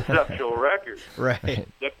conceptual record. Right.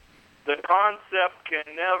 The concept can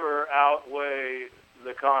never outweigh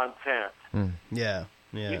the content. Yeah.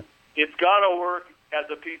 It's got to work as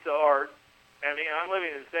a piece of art. I mean, I'm living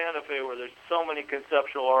in Santa Fe where there's so many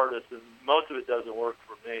conceptual artists, and most of it doesn't work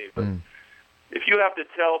for me. But if you have to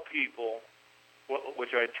tell people,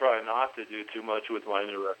 which I try not to do too much with my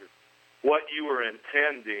new record, what you were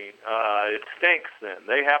intending, it stinks then.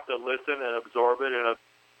 They have to listen and absorb it, and a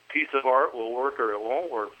piece of art will work or it won't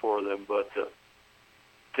work for them. But to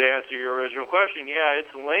answer your original question, yeah,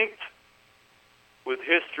 it's linked with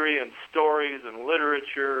history and stories and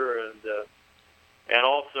literature and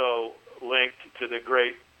also linked to the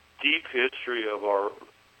great deep history of our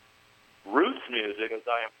roots music, as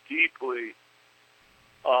I am deeply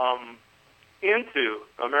into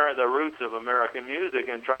the roots of American music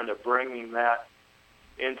and trying to bring that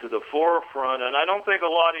into the forefront. And I don't think a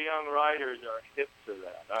lot of young writers are hip to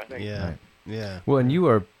that. I think Yeah. Well, and you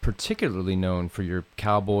are particularly known for your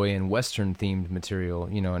cowboy and Western themed material,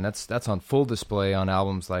 and that's on full display on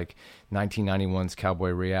albums like 1991's Cowboy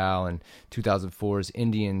Real and 2004's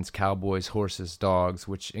Indians, Cowboys, Horses, Dogs,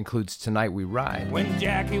 which includes Tonight We Ride. When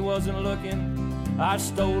Jackie wasn't looking, I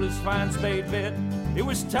stole his fine spade bit. It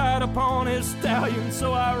was tied upon his stallion,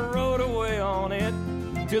 so I rode away on it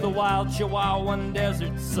to the wild Chihuahuan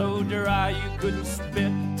desert, so dry you couldn't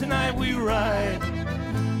spit. Tonight we ride,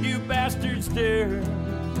 you bastards dare.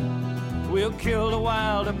 We'll kill the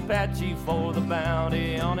wild Apache for the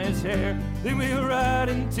bounty on his hair. Then we'll ride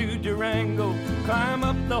into Durango, climb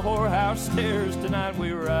up the whorehouse stairs. Tonight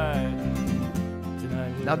we ride.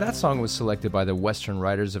 Now that song was selected by the Western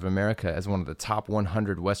Writers of America as one of the top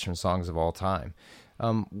 100 Western songs of all time.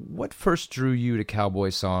 What first drew you to cowboy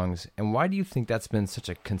songs, and why do you think that's been such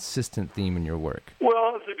a consistent theme in your work?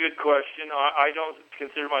 Well, that's a good question. I don't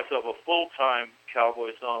consider myself a full-time cowboy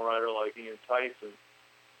songwriter like Ian Tyson,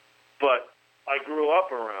 but I grew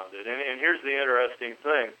up around it. And here's the interesting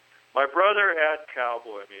thing. My brother had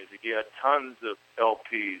cowboy music. He had tons of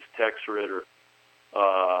LPs, Tex Ritter,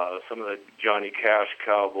 some of the Johnny Cash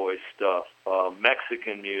cowboy stuff,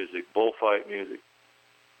 Mexican music, bullfight music.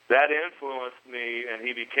 That influenced me, and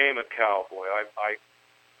he became a cowboy. I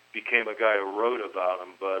became a guy who wrote about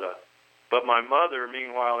him, but my mother,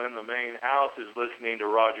 meanwhile, in the main house, is listening to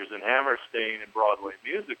Rodgers and Hammerstein and Broadway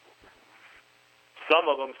musicals. Some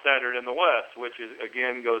of them centered in the West, which is,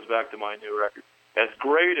 again, goes back to my new record. As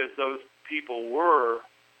great as those people were,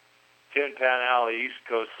 Tin Pan Alley, East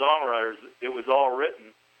Coast songwriters, it was all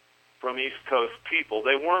written from East Coast people.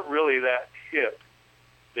 They weren't really that hip.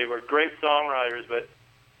 They were great songwriters, but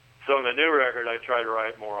so in the new record, I try to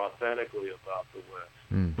write more authentically about the West.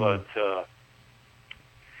 Mm-hmm. But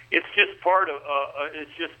it's just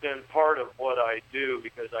it's just been part of what I do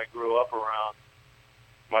because I grew up around.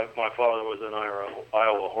 My father was an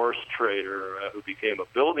Iowa horse trader who became a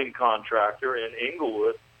building contractor in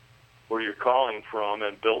Inglewood, where you're calling from,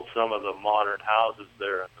 and built some of the modern houses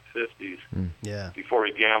there in the 50s before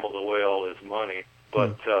he gambled away all his money.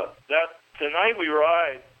 But that Tonight We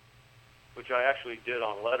Ride, which I actually did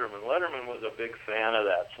on Letterman. Letterman was a big fan of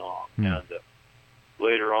that song. And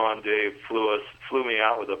later on, Dave flew me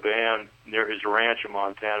out with a band near his ranch in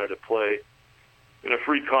Montana to play in a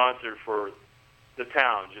free concert for the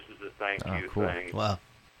town, just as a thank you thing. Wow.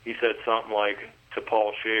 He said something like to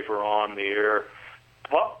Paul Schaefer on the air,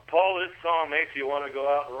 Paul, this song makes you want to go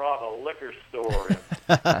out and rob a liquor store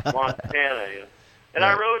in Montana. And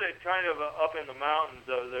I wrote it kind of up in the mountains.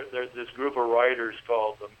 There's this group of writers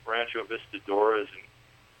called the Rancho Vistadores in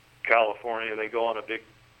California. They go on a big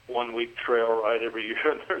one-week trail ride every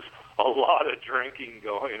year, and there's a lot of drinking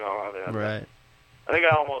going on. And right. I think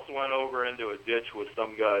I almost went over into a ditch with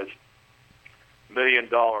some guy's $1 million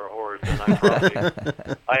horse, and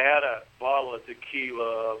I had a bottle of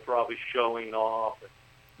tequila probably showing off.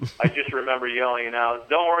 I just remember yelling out,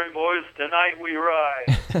 "Don't worry, boys, tonight we ride."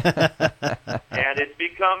 And it's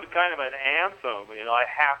become kind of an anthem. You know, I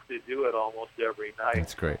have to do it almost every night.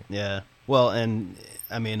 That's great. Yeah. Well, and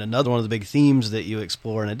I mean, another one of the big themes that you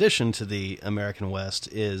explore in addition to the American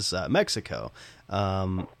West is Mexico.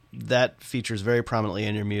 That features very prominently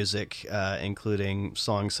in your music, including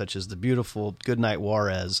songs such as the beautiful Goodnight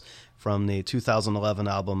Juarez from the 2011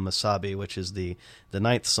 album Masabi, which is the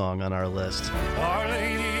ninth song on our list. Our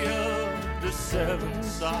Lady of the Seven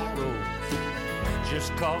Sorrows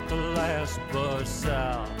just caught the last bus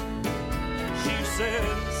out. She said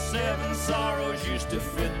 7 sorrows used to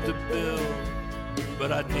fit the bill,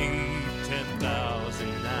 but I'd need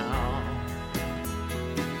 10,000 now.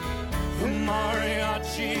 The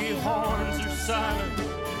mariachi horns are silent,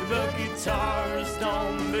 the guitars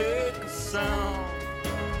don't make a sound.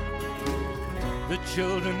 The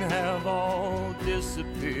children have all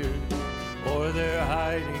disappeared, or they're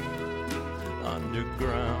hiding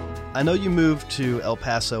underground. I know you moved to El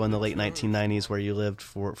Paso in the late 1990s, where you lived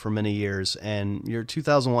for many years, and your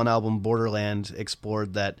 2001 album Borderland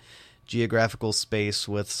explored that geographical space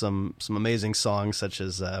with some amazing songs, such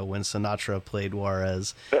as When Sinatra Played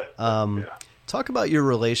Juarez. Talk about your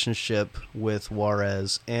relationship with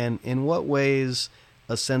Juarez, and in what ways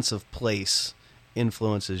a sense of place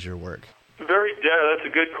influences your work. That's a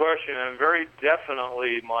good question, and very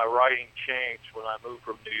definitely my writing changed when I moved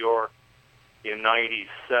from New York in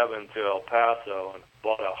 97 to El Paso and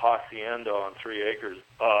bought a hacienda on 3 acres,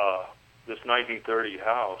 this 1930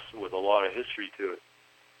 house with a lot of history to it.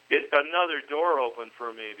 Another door opened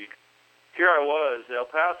for me because here I was. El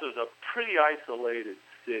Paso is a pretty isolated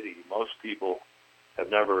city. Most people have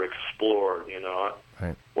never explored, you know.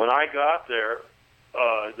 Right. When I got there,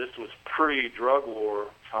 this was pre-drug war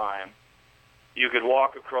time. You could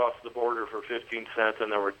walk across the border for 15 cents, and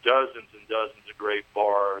there were dozens and dozens of great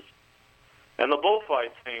bars. And the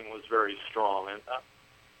bullfight scene was very strong. And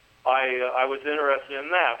I was interested in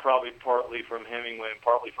that, probably partly from Hemingway and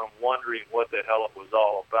partly from wondering what the hell it was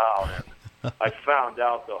all about. And I found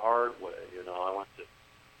out the hard way. You know, I went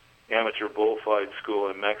to amateur bullfight school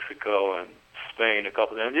in Mexico and Spain a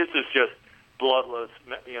couple of times. This is just bloodless,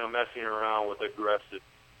 you know, messing around with aggressive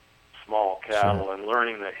small cattle and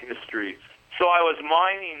learning the history. So I was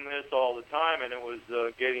mining this all the time, and it was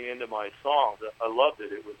getting into my songs. I loved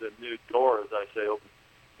it. It was a new door, as I say.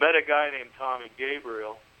 Met a guy named Tommy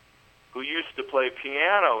Gabriel who used to play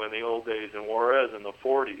piano in the old days in Juarez in the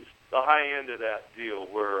 40s. The high end of that deal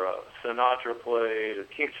where Sinatra played, a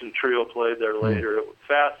Kingston Trio played there later.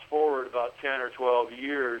 Fast forward about 10 or 12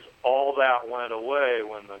 years, all that went away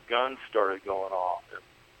when the guns started going off.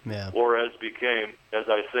 Juarez became, as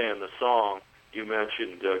I say in the song, you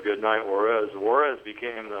mentioned Goodnight Juarez. Juarez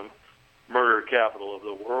became the murder capital of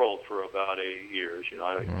the world for about 8 years. You know,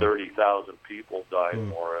 I think 30,000 people died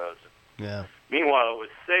in Juarez. Yeah. Meanwhile, it was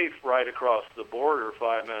safe right across the border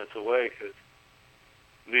 5 minutes away because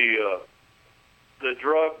the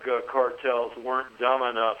drug cartels weren't dumb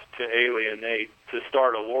enough to alienate, to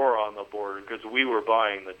start a war on the border because we were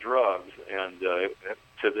buying the drugs, and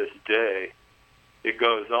to this day, it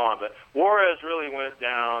goes on. But Juarez really went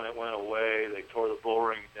down. It went away. They tore the bull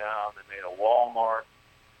ring down. They made a Walmart.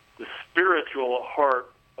 The spiritual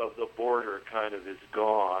heart of the border kind of is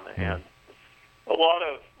gone, and a lot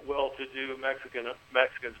of well-to-do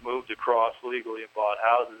Mexicans moved across legally and bought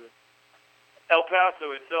houses. El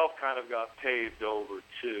Paso itself kind of got paved over,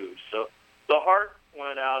 too. So the heart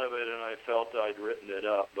went out of it, and I felt I'd written it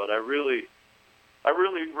up. But I really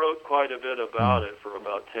wrote quite a bit about it for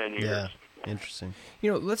about 10 years. Yeah, interesting.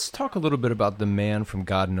 You know, let's talk a little bit about The Man from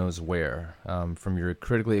God Knows Where, from your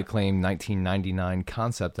critically acclaimed 1999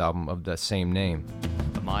 concept album of the same name.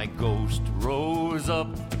 My ghost rose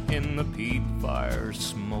up in the peat fire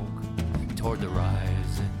smoke toward the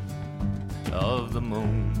rising of the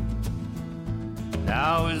moon.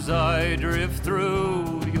 Now as I drift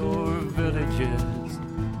through your villages,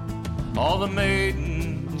 all the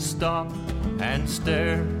maidens stop and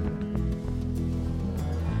stare.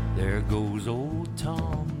 There goes old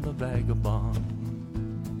Tom the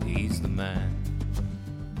vagabond, he's the man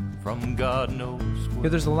from God knows where. Yeah,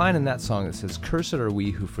 there's a line in that song that says, "Cursed are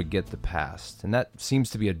we who forget the past," and that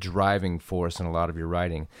seems to be a driving force in a lot of your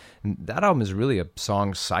writing. And that album is really a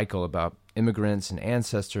song cycle about immigrants and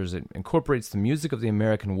ancestors. It incorporates the music of the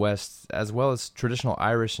American West as well as traditional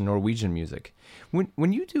Irish and Norwegian music.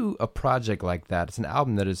 When you do a project like that, it's an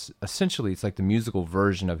album that is essentially, it's like the musical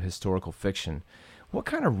version of historical fiction. What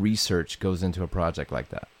kind of research goes into a project like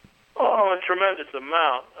that? Oh, a tremendous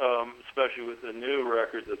amount, especially with the new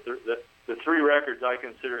record. The three records I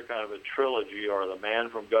consider kind of a trilogy are The Man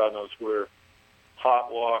from God Knows Where, Hot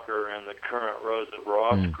Walker, and The Current Rose at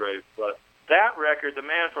Rawsgrave. But that record, The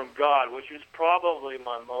Man from God, which is probably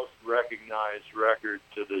my most recognized record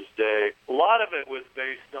to this day, a lot of it was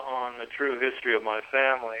based on the true history of my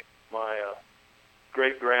family. My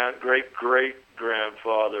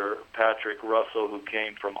great-great-grandfather, Patrick Russell, who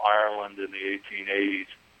came from Ireland in the 1880s,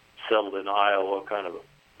 settled in Iowa, kind of a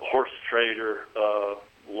horse trader,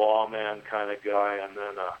 lawman kind of guy. And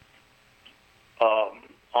then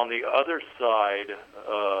on the other side,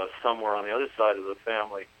 somewhere on the other side of the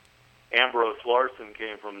family, Ambrose Larson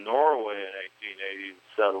came from Norway in 1880 and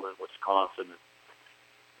settled in Wisconsin.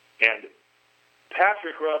 And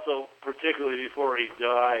Patrick Russell, particularly before he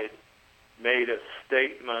died, made a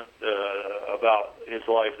statement about his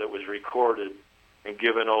life that was recorded and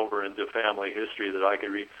given over into family history that I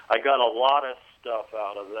could read. I got a lot of stuff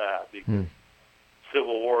out of that because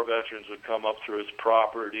Civil War veterans would come up through his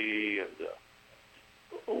property and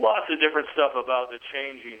lots of different stuff about the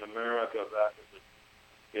changing America back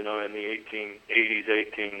in the, in the 1880s,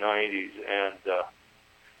 1890s,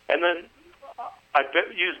 and then I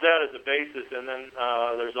used that as a basis. And then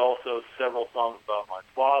there's also several songs about my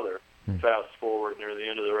father. Fast forward near the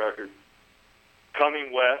end of the record,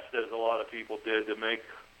 coming west, as a lot of people did, to make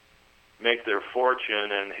their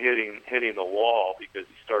fortune, and hitting the wall because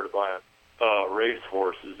he started buying race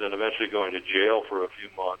horses and eventually going to jail for a few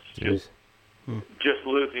months, just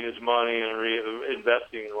losing his money and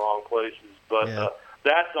investing in the wrong places. But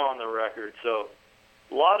that's on the record. So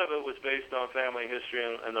a lot of it was based on family history,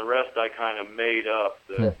 and the rest I kind of made up.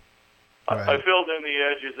 I filled in the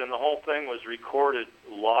edges, and the whole thing was recorded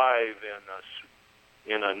live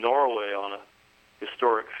in Norway on a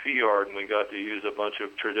historic fjord, and we got to use a bunch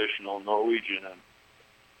of traditional Norwegian and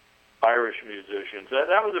Irish musicians.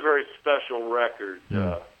 That was a very special record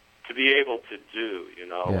to be able to do. It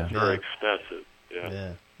was very expensive.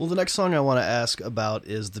 Yeah. Well, the next song I want to ask about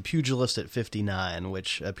is The Pugilist at 59,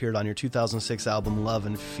 which appeared on your 2006 album Love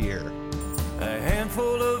and Fear. A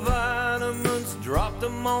handful of vitamins, dropped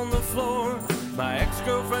them on the floor. My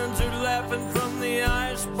ex-girlfriends are laughing from the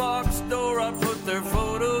icebox door. I put their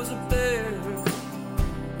photos up there.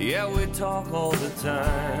 Yeah, we talk all the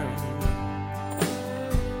time,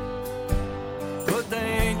 but they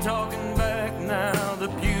ain't talking back now. The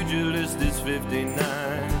Pugilist is 59.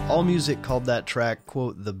 AllMusic called that track,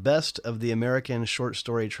 quote, the best of the American short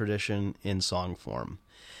story tradition in song form.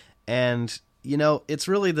 And, it's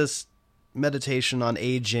really this meditation on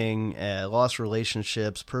aging, lost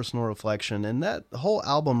relationships, personal reflection, and that whole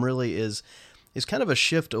album really is kind of a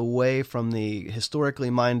shift away from the historically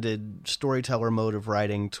minded storyteller mode of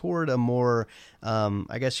writing toward a more,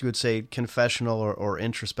 I guess you would say, confessional or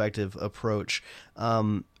introspective approach.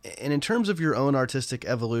 And in terms of your own artistic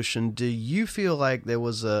evolution, do you feel like there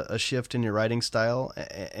was a shift in your writing style?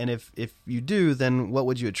 And if you do, then what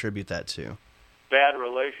would you attribute that to? bad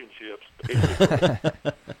relationships,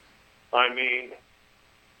 basically. I mean,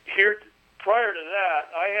 prior to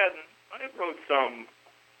that, I wrote some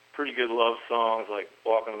pretty good love songs like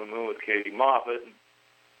Walking on the Moon with Katie Moffett and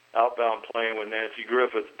Outbound Playing with Nanci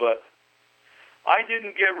Griffith, but I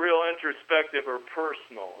didn't get real introspective or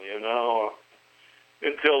personal,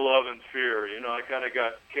 until Love and Fear. I kind of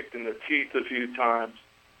got kicked in the teeth a few times,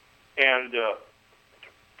 and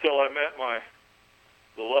till I met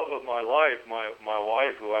the love of my life, my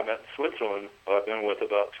wife, who I met in Switzerland, I've been with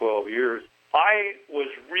about 12 years. I was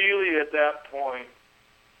really at that point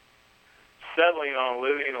settling on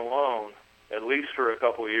living alone, at least for a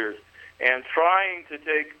couple of years, and trying to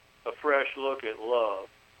take a fresh look at love,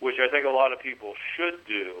 which I think a lot of people should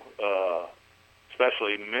do,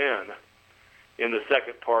 especially men, in the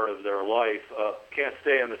second part of their life. Can't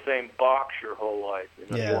stay in the same box your whole life.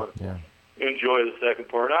 You want to enjoy the second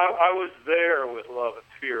part. I was there with Love and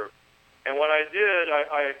Fear, and when I did,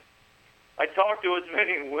 I talked to as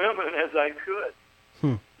many women as I could,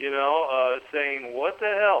 saying, what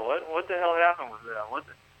the hell? What the hell happened with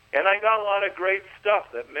that? And I got a lot of great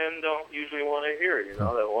stuff that men don't usually want to hear,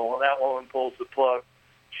 that when that woman pulls the plug,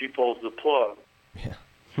 she pulls the plug. Yeah.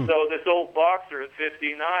 So this old boxer at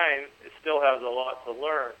 59 still has a lot to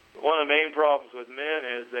learn. One of the main problems with men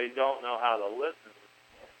is they don't know how to listen.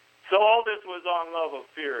 So all this was on Love of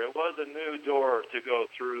Fear. It was a new door to go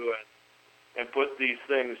through and put these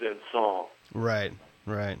things in song. Right.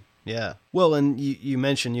 Yeah. Well, and you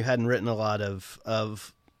mentioned you hadn't written a lot of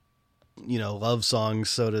love songs,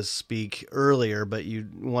 so to speak, earlier, but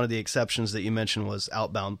one of the exceptions that you mentioned was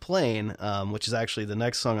Outbound Plane, which is actually the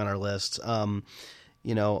next song on our list. I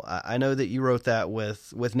know that you wrote that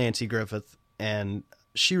with Nanci Griffith, and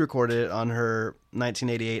she recorded it on her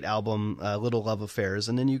 1988 album, Little Love Affairs,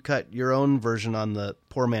 and then you cut your own version on the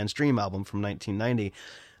Poor Man's Dream album from 1990.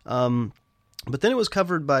 But then it was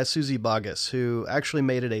covered by Suzy Bogguss, who actually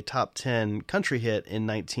made it a top 10 country hit in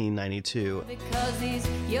 1992. Because these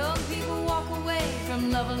young people walk away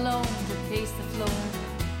from love alone to pace the floor.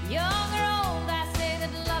 Young or old, I say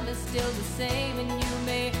that love is still the same, and you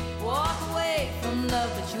may walk away from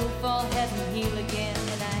love, but you'll fall head and heel again.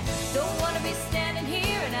 And I don't want to be standing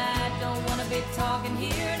here, and I don't want to be talking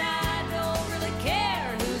here, and I don't really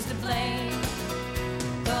care who's to blame.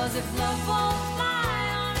 Cause if love won't fly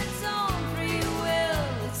on its own free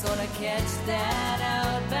will, it's gonna catch that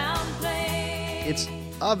outbound plane. It's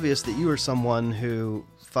obvious that you are someone who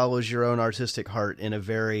follows your own artistic heart in a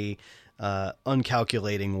very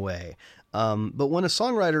uncalculating way. But when a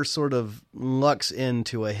songwriter sort of lucks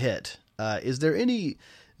into a hit, is there any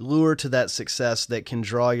lure to that success that can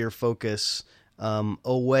draw your focus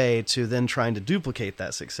away to then trying to duplicate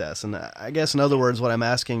that success? And I guess, in other words, what I'm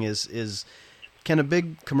asking is can a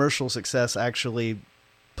big commercial success actually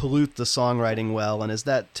pollute the songwriting well? And is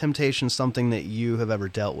that temptation something that you have ever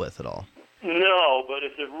dealt with at all? No, but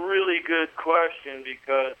it's a really good question,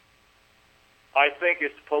 because I think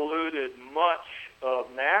it's polluted much of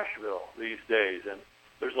Nashville these days. And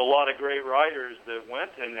there's a lot of great writers that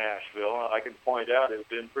went to Nashville. I can point out have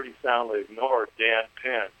been pretty soundly ignored. Dan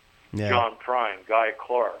Penn, John Prine, Guy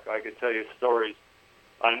Clark. I could tell you stories.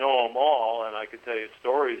 I know them all, and I could tell you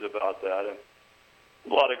stories about that. And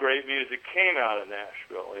a lot of great music came out of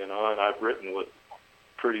Nashville, and I've written with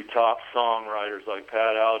pretty top songwriters like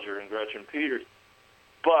Pat Alger and Gretchen Peters.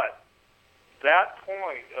 But that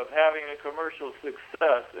point of having a commercial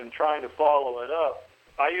success and trying to follow it up,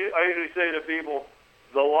 I usually say to people,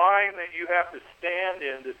 the line that you have to stand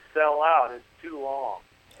in to sell out is too long.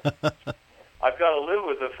 I've got to live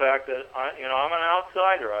with the fact that I'm an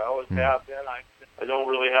outsider. I always have been. I don't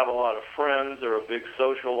really have a lot of friends or a big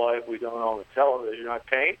social life. We don't own a television. I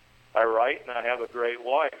paint, I write, and I have a great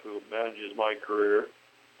wife who manages my career.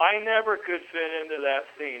 I never could fit into that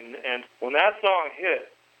scene. And when that song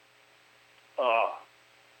hit,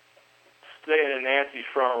 staying in Nancy's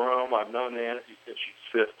front room, I've known Nancy since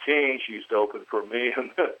she's 15. She used to open for me.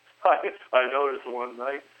 And I noticed one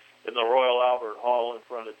night in the Royal Albert Hall in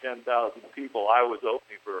front of 10,000 people, I was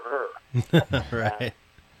opening for her. Right.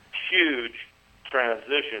 Huge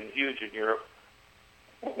transition, huge in Europe.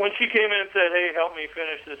 When she came in and said, hey, help me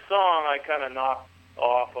finish this song, I kind of knocked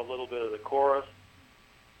off a little bit of the chorus.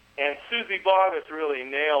 And Suzy Bogguss really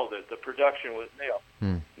nailed it. The production was nailed.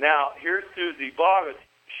 Now, here's Suzy Bogguss.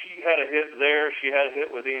 She had a hit there. She had a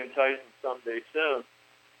hit with Ian Tyson, Someday Soon.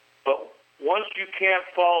 But once you can't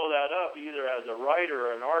follow that up, either as a writer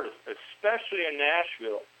or an artist, especially in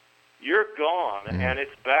Nashville, you're gone, and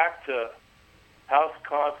it's back to house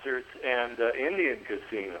concerts and Indian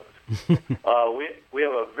casinos. We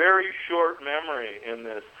have a very short memory in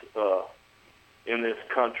this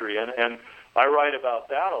country, and I write about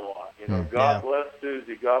that a lot. You know, God bless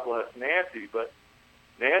Susie, God bless Nancy, but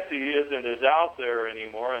Nancy isn't as out there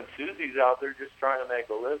anymore, and Susie's out there just trying to make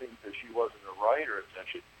a living because she wasn't a writer,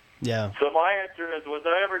 essentially. Yeah. So my answer is, was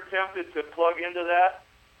I ever tempted to plug into that?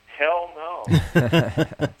 Hell no.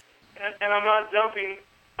 and I'm not jumping.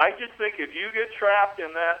 I just think if you get trapped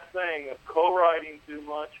in that thing of co-writing too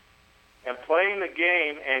much and playing the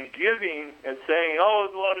game and giving and saying, oh,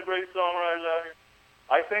 there's a lot of great songwriters out here,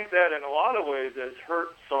 I think that in a lot of ways has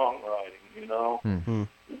hurt songwriting, you know. Mm-hmm.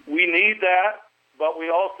 We need that, but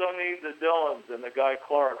we also need the Dylans and the Guy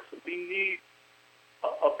Clarks. We need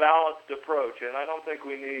a balanced approach, and I don't think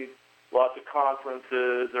we need lots of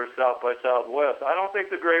conferences or South by Southwest. I don't think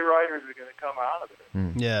the great writers are going to come out of it.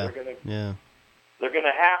 Yeah, they're going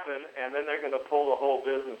to happen, and then they're going to pull the whole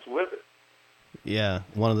business with it. Yeah,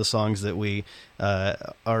 one of the songs that we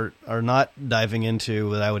are not diving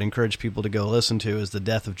into that I would encourage people to go listen to is "The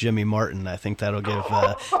Death of Jimmy Martin." I think that'll give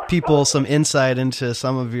people some insight into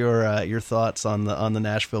some of your thoughts on the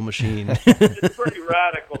Nashville Machine. It's pretty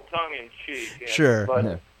radical, tongue in cheek. Sure, but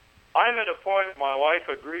I'm at a point. My wife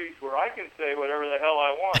agrees where I can say whatever the hell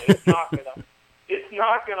I want. It's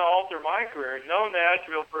not going to alter my career. No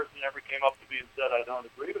Nashville person ever came up to me and said I don't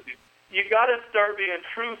agree with you. You got to start being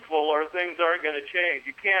truthful, or things aren't going to change.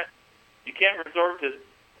 You can't resort to,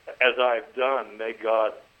 as I've done, may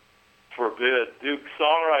God forbid, do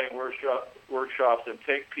songwriting workshops and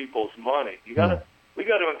take people's money. We got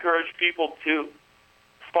to encourage people to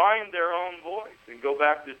find their own voice and go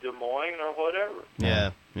back to Des Moines or whatever.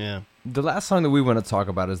 Yeah. The last song that we want to talk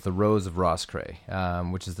about is "The Rose of Roscrea,"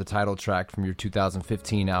 which is the title track from your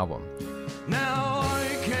 2015 album. Now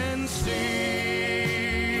I can see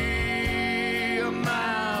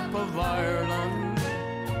of Ireland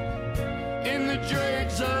in the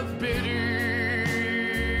dregs of bitters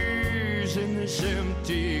in this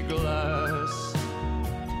empty glass,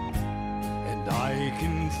 and I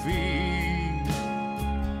can feel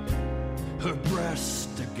her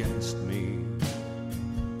breast against me,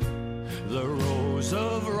 the rose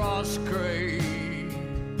of Roscrea,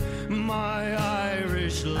 my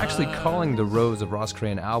Irish lass. Actually, calling the Rose of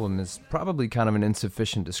Roscrea an album is probably kind of an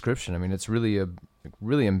insufficient description. I mean, it's really a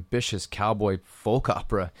really ambitious cowboy folk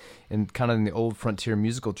opera and kind of in the old frontier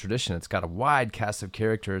musical tradition. It's got a wide cast of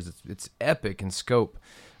characters. It's epic in scope.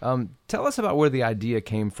 Tell us about where the idea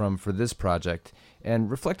came from for this project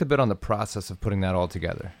and reflect a bit on the process of putting that all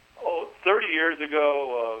together. 30 years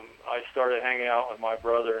ago, I started hanging out with my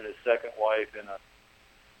brother and his second wife in a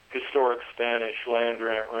historic Spanish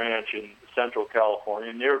land-grant ranch in Central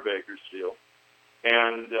California near Bakersfield.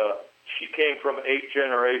 And she came from 8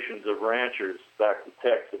 generations of ranchers back to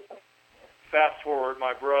Texas. Fast forward,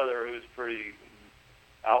 my brother, who's pretty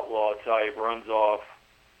outlaw type, runs off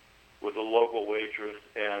with a local waitress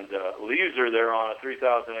and leaves her there on a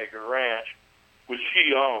 3,000-acre ranch, which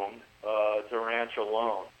she owned. It's a ranch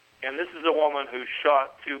alone. And this is a woman who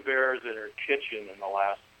shot 2 bears in her kitchen in the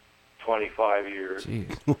last 25 years.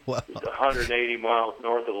 Wow. 180 miles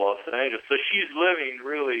north of Los Angeles. So she's living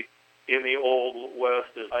really in the Old West.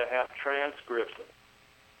 I have transcripts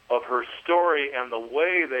of her story and the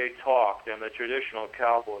way they talked and the traditional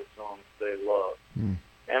cowboy songs they loved.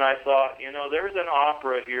 And I thought, there's an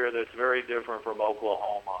opera here that's very different from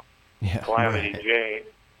Oklahoma. Calamity Jane,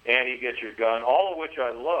 Annie Get Your Gun, all of which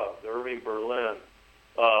I loved, Irving Berlin,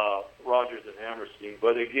 Rodgers and Hammerstein,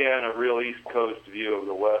 but again, a real East Coast view of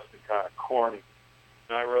the West and kind of corny.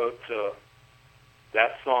 And I wrote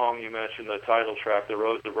that song you mentioned, the title track, "The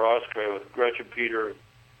Rose of Roscrea," with Gretchen Peters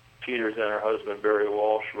and her husband Barry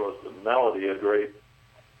Walsh wrote the melody, a great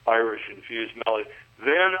Irish-infused melody.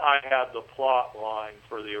 Then I had the plot line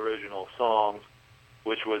for the original songs,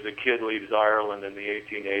 which was a kid leaves Ireland in the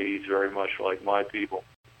 1880s, very much like My People.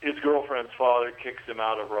 His girlfriend's father kicks him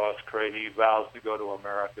out of Roscrea. He vows to go to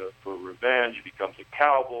America for revenge. He becomes a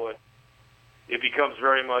cowboy. It becomes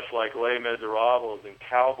very much like Les Miserables in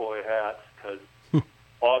cowboy hats, because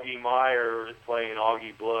Augie Meyer, playing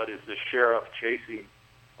Augie Blood, is the sheriff chasing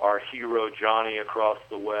our hero Johnny across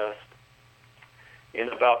the West. In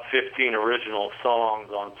about 15 original songs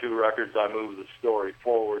on 2 records, I move the story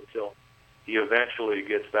forward till he eventually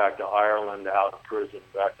gets back to Ireland, out of prison,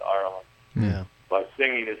 back to Ireland. Yeah. By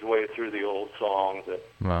singing his way through the old songs. And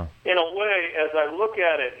wow. In a way, as I look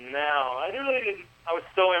at it now, I was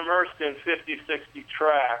so immersed in 50, 60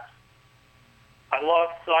 tracks, I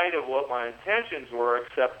lost sight of what my intentions were,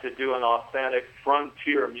 except to do an authentic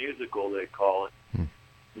frontier musical, they call it.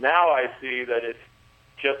 Now I see that it's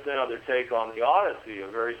just another take on the Odyssey, a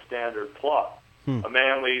very standard plot. A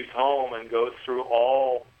man leaves home and goes through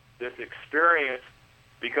all this experience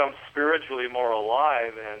becomes spiritually more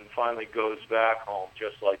alive and finally goes back home,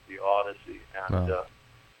 just like the Odyssey. And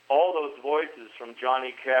all those voices, from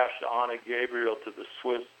Johnny Cash to Anna Gabriel to the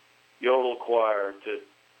Swiss Yodel Choir to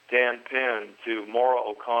Dan Penn to Maura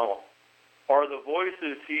O'Connell, are the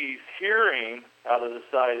voices he's hearing out of the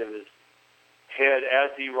side of his head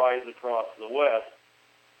as he rides across the West.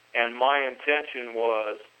 And my intention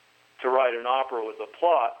was to write an opera with a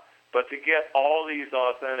plot, but to get all these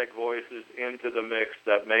authentic voices into the mix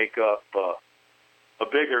that make up a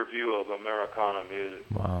bigger view of Americana music.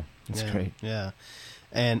 Wow, that's great. Yeah.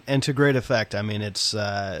 And to great effect. I mean, it's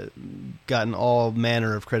gotten all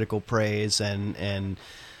manner of critical praise and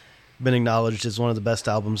been acknowledged as one of the best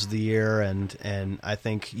albums of the year. And I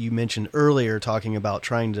think you mentioned earlier talking about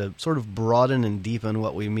trying to sort of broaden and deepen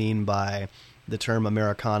what we mean by the term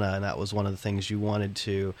Americana, and that was one of the things you wanted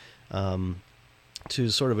to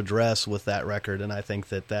sort of address with that record. And I think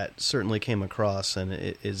that certainly came across, and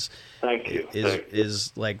it is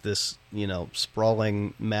is like this,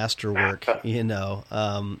 sprawling masterwork,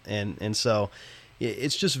 and so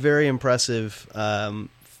it's just very impressive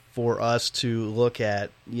for us to look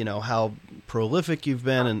at, how prolific you've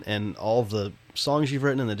been and all the songs you've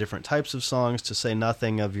written and the different types of songs, to say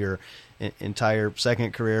nothing of your entire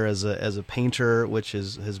second career as a painter, which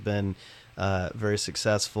has been very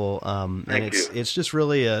successful. And it's just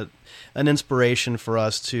really an inspiration for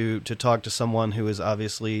us to talk to someone who is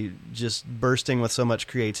obviously just bursting with so much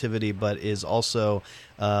creativity, but is also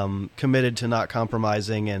committed to not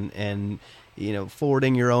compromising and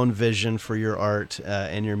forwarding your own vision for your art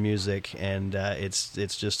and your music. And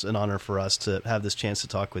it's just an honor for us to have this chance to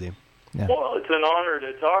talk with you. Yeah. Well, it's an honor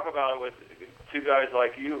to talk about it with two guys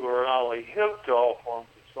like you who are not only hip to all forms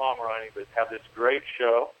of songwriting, but have this great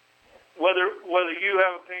show. Whether you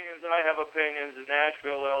have opinions and I have opinions in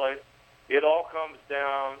Nashville, LA, it all comes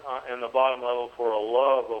down in the bottom level for a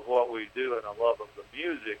love of what we do and a love of the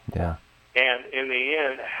music. Yeah. And in the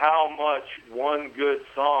end, how much one good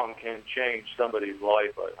song can change somebody's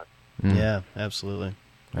life. Yeah, absolutely.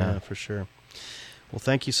 Yeah, for sure. Well,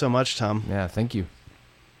 thank you so much, Tom. Yeah, thank you.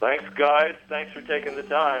 Thanks, guys. Thanks for taking the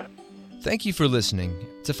time. Thank you for listening.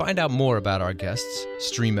 To find out more about our guests,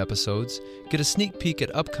 stream episodes, get a sneak peek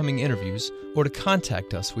at upcoming interviews, or to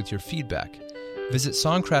contact us with your feedback, visit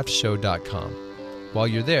songcraftshow.com. While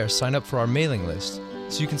you're there, sign up for our mailing list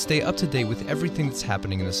so you can stay up to date with everything that's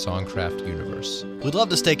happening in the Songcraft universe. We'd love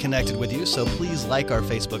to stay connected with you, so please like our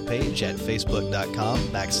Facebook page at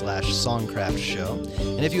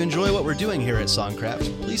facebook.com/songcraftshow. And if you enjoy what we're doing here at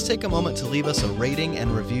Songcraft, please take a moment to leave us a rating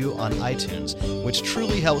and review on iTunes, which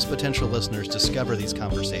truly helps potential listeners discover these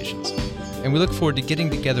conversations. And we look forward to getting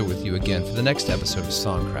together with you again for the next episode of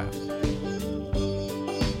Songcraft.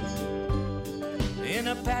 In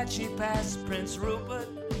Apache Pass, Prince Rupert,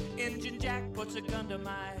 Injun Jack puts a gun to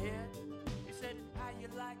my head. He said, how you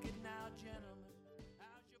like it?